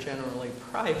they are generally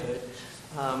private.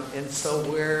 And so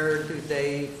where do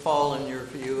they fall in your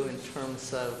view in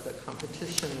terms of the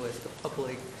competition with the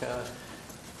public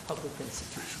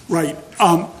institutions? Right.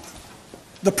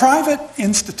 The private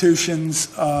institutions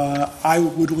I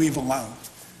would leave alone.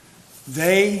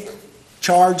 They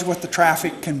charge what the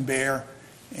traffic can bear,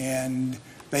 and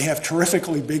they have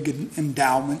terrifically big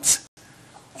endowments.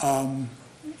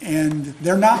 And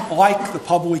they're not like the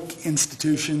public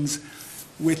institutions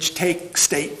which take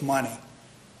state money.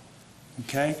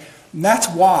 Okay? And that's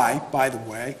why, by the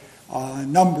way, a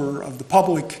number of the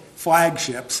public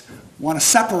flagships want to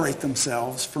separate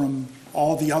themselves from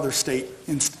all the other state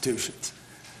institutions.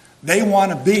 They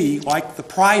want to be like the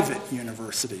private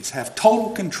universities, have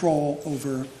total control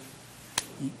over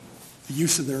the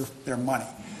use of their money.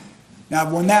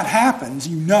 Now, when that happens,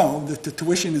 you know that the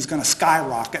tuition is going to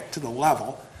skyrocket to the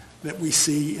level that we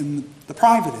see in the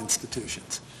private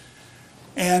institutions.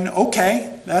 And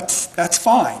okay, that's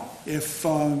fine if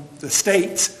the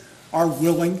states are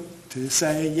willing to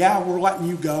say, yeah, we're letting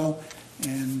you go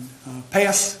and pay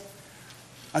us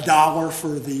 $1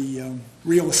 for the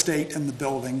real estate and the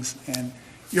buildings, and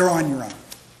you're on your own.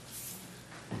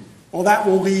 Well, that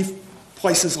will leave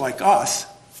places like us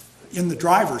in the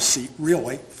driver's seat,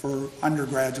 really, for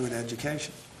undergraduate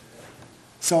education.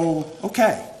 So,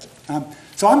 okay.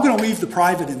 So I'm going to leave the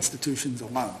private institutions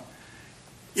alone.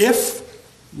 If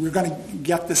we're going to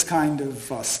get this kind of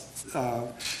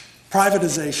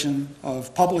privatization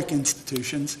of public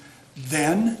institutions,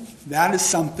 then that is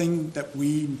something that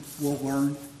we will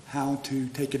learn how to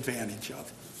take advantage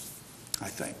of, I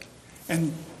think.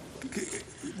 And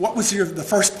what was the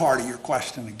first part of your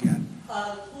question again?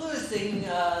 Losing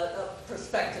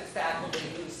prospective faculty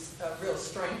whose real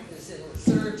strength is in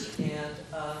research and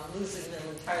losing them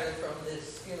entirely from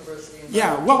this university environment.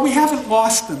 Yeah, well, we haven't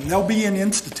lost them. They'll be in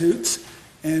institutes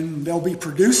and they'll be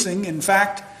producing. In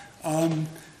fact,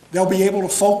 they'll be able to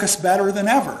focus better than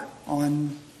ever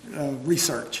on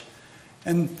research.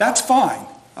 And that's fine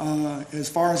as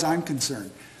far as I'm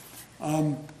concerned.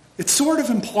 It sort of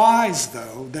implies,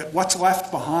 though, that what's left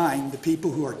behind, the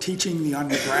people who are teaching the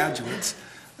undergraduates,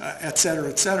 et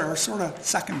cetera, are sort of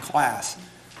second class.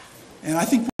 And I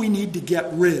think we need to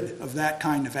get rid of that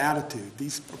kind of attitude.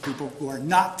 These are people who are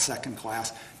not second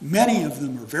class. Many of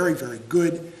them are very, very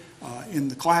good in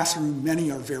the classroom. Many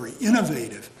are very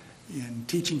innovative in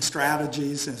teaching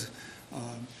strategies as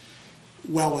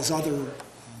well as other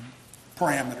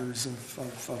parameters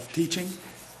of teaching.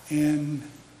 And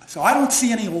so I don't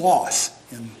see any loss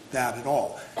in that at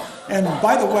all. And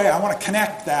by the way, I want to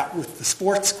connect that with the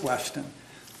sports question.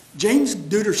 James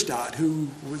Duderstadt, who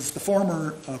was the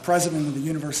former president of the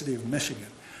University of Michigan,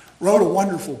 wrote a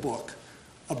wonderful book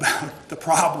about the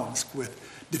problems with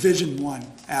Division I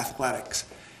athletics.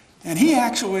 And he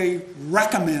actually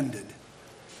recommended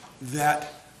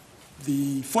that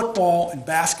the football and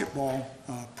basketball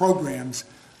programs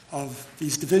of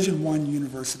these Division I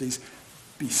universities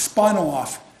be spun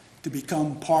off to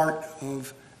become part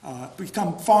of,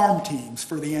 become farm teams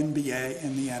for the NBA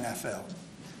and the NFL.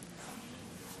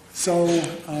 So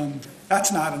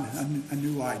that's not a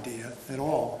new idea at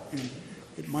all, and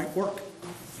it might work.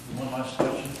 One last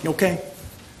question. Okay?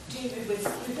 David,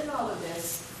 within all of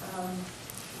this,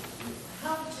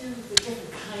 how do the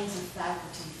different kinds of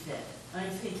faculty fit? I'm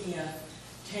thinking of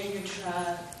tenure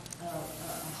track, a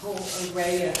whole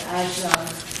array of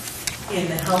adjuncts in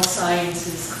the health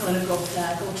sciences, clinical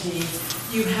faculty.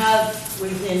 You have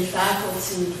within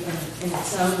faculty, in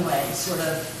its own way, sort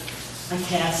of a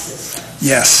caste system.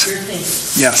 Yes. You're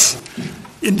thinking. Yes.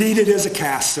 Indeed, it is a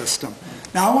caste system.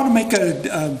 Now, I want to make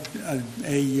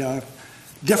a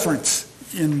difference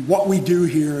in what we do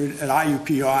here at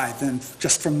IUPUI than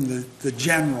just from the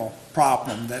general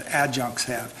problem that adjuncts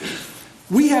have.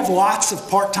 We have lots of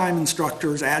part-time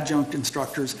instructors, adjunct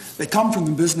instructors. They come from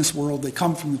the business world, they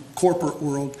come from the corporate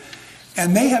world,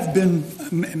 and they have been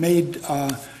made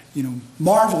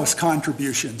marvelous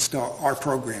contributions to our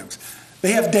programs.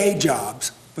 They have day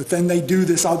jobs, but then they do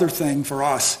this other thing for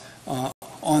us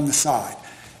on the side.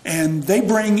 And they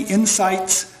bring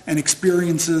insights and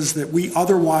experiences that we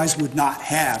otherwise would not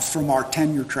have from our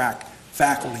tenure track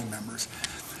faculty members.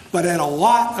 But at a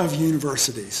lot of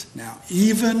universities now,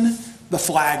 even the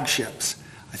flagships,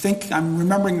 I think I'm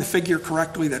remembering the figure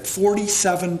correctly that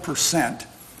 47%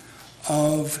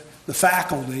 of the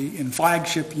faculty in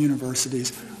flagship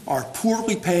universities are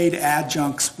poorly paid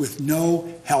adjuncts with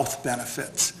no health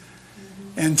benefits.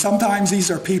 And sometimes these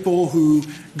are people who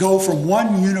go from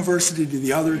one university to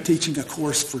the other teaching a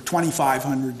course for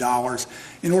 $2,500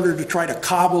 in order to try to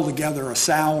cobble together a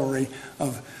salary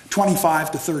of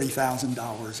 $25,000 to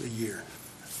 $30,000 a year.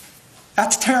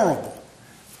 That's terrible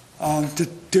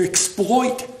to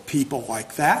exploit people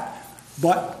like that,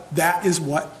 but that is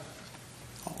what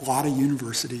a lot of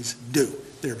universities do.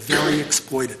 They're very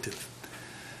exploitative.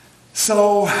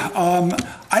 So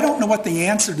I don't know what the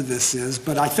answer to this is,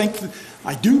 but I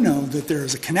do know that there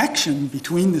is a connection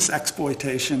between this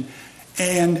exploitation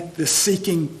and this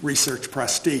seeking research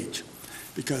prestige.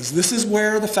 Because this is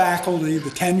where the faculty,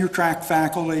 the tenure track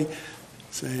faculty,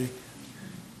 say,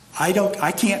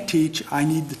 I can't teach, I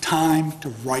need the time to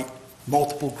write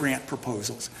multiple grant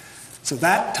proposals. So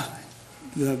that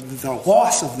the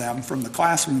loss of them from the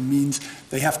classroom means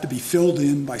they have to be filled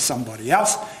in by somebody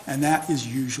else, and that is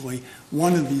usually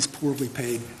one of these poorly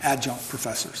paid adjunct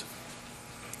professors.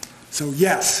 So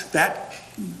yes, that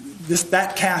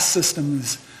caste system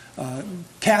is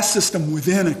caste system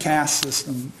within a caste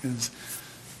system is,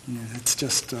 it's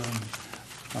just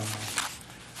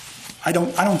I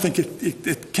don't think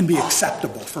it can be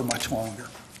acceptable for much longer.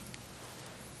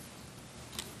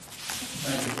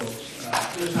 Thank you, folks.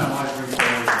 This time I'd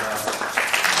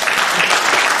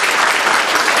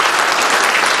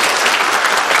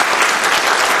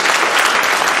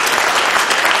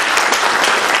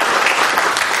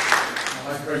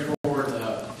like to bring forward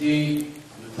Dean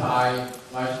Matai,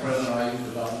 Vice President of IU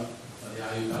Development of the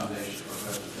IU Foundation for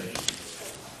presentation.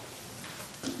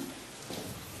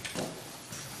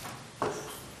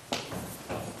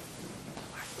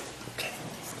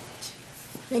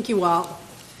 Thank you, Walt.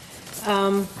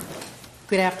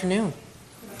 Good afternoon.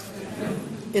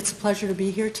 It's a pleasure to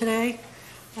be here today.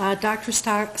 Dr.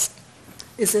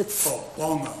 Is it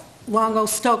Longo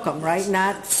Stocum, right?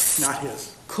 Not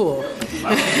his. Cool.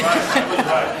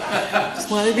 Just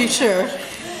wanted to be sure.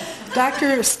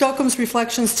 Dr. Stocum's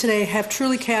reflections today have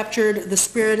truly captured the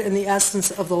spirit and the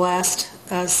essence of the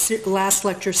last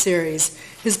lecture series.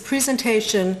 His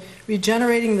presentation,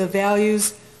 Regenerating the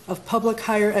Values of Public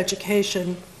Higher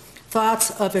Education,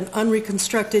 Thoughts of an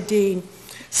Unreconstructed Dean,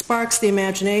 sparks the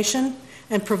imagination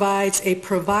and provides a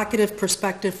provocative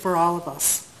perspective for all of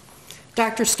us.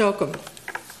 Dr. Stocum,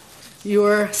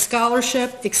 your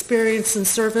scholarship, experience, and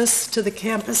service to the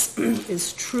campus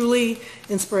is truly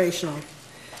inspirational.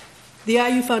 The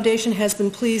IU Foundation has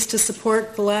been pleased to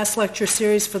support the last lecture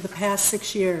series for the past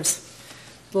 6 years.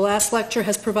 The last lecture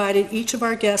has provided each of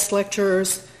our guest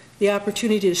lecturers the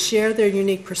opportunity to share their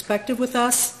unique perspective with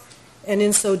us, and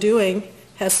in so doing,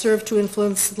 has served to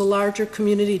influence the larger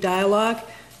community dialogue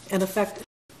and effect.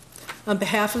 On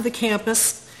behalf of the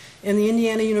campus and the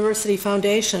Indiana University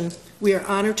Foundation, we are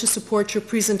honored to support your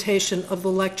presentation of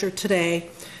the lecture today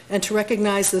and to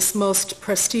recognize this most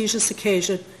prestigious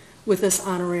occasion with this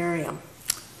honorarium.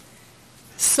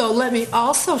 So let me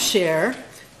also share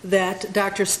that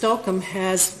Dr. Stocum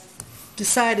has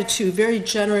decided to very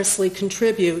generously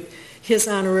contribute his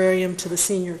honorarium to the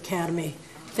Senior Academy.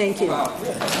 Thank you. Wow.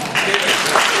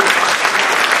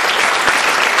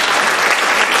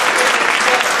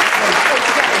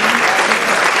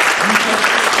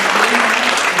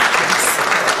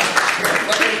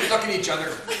 Look at each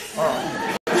other.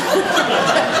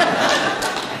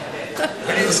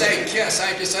 I didn't say kiss,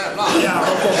 I just said love. Yeah,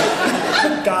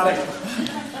 okay. Got it.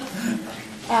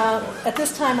 At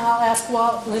this time, I'll ask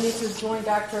Walt Linney to join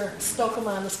Dr. Stocum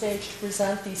on the stage to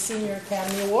present the Senior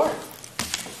Academy Award.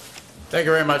 Thank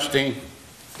you very much, Dean.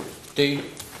 Dean,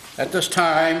 at this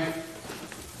time,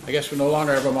 I guess we no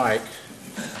longer have a mic.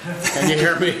 Can you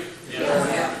hear me?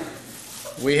 Yeah.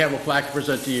 We have a plaque to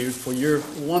present to you for your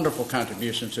wonderful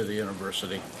contribution to the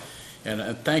university.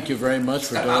 And thank you very much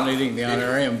for donating the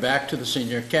honorarium back to the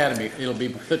Senior Academy. It'll be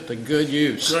put to good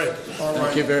use. Great. All right.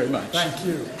 Thank you very much. Thank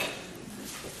you.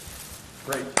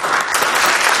 Great.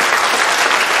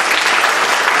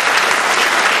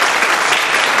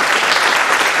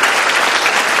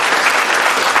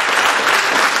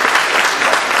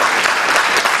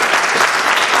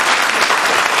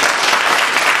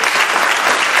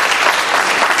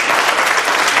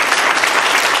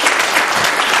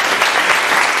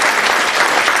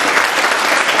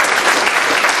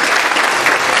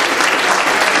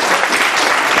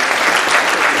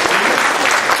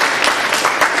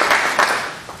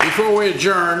 Before we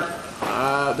adjourn,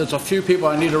 there's a few people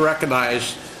I need to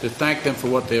recognize to thank them for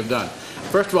what they have done.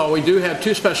 First of all, we do have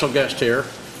two special guests here.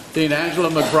 Dean Angela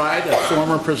McBride, a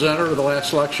former presenter of the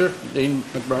last lecture. Dean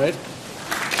McBride.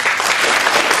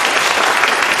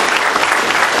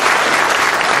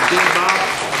 And Dean Bob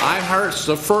Einhardt's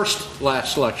the first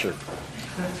last lecture.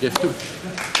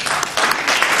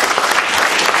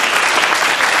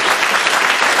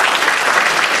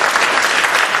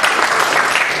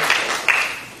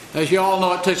 As you all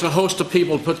know, it takes a host of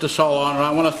people to put this all on, and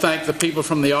I want to thank the people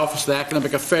from the Office of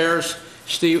Academic Affairs,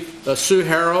 Sue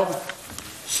Harrell,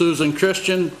 Susan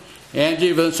Christian,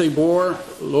 Angie Vinci-Bohr,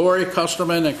 Lori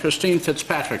Custerman, and Christine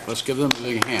Fitzpatrick. Let's give them a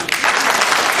big hand.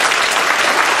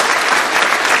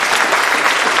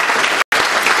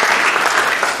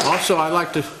 Also, I'd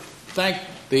like to thank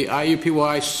the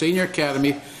IUPUI Senior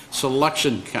Academy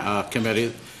Selection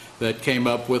Committee that came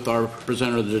up with our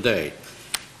presenter today.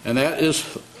 And that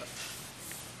is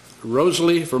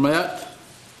Rosalie Vermette,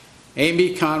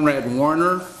 Amy Conrad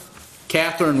Warner,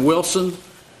 Catherine Wilson,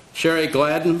 Sherry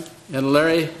Gladden, and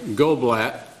Larry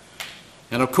Goldblatt.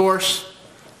 And of course,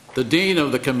 the Dean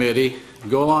of the committee,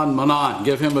 Golan Manan.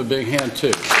 Give him a big hand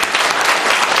too.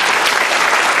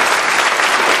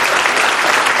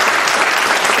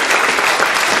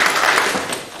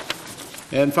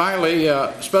 And finally,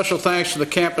 special thanks to the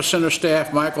Campus Center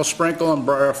staff, Michael Sprinkle and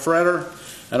Briar Fretter,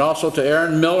 and also to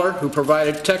Aaron Miller, who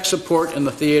provided tech support in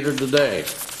the theater today.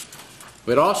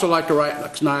 We'd also like to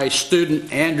recognize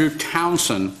student Andrew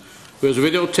Townsend, who is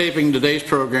videotaping today's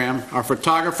program, our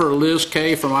photographer Liz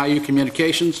Kay from IU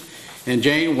Communications, and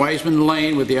Jane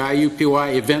Wiseman-Lane with the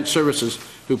IUPUI Event Services,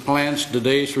 who plans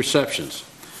today's receptions.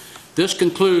 This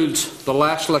concludes the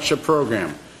last lecture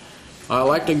program. I'd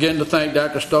like again to thank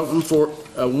Dr. Stocum for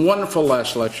a wonderful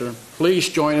last lecture. Please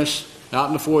join us out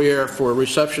in the foyer for a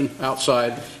reception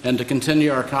outside and to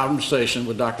continue our conversation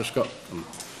with Dr. Stocum.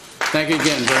 Thank you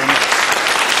again very much.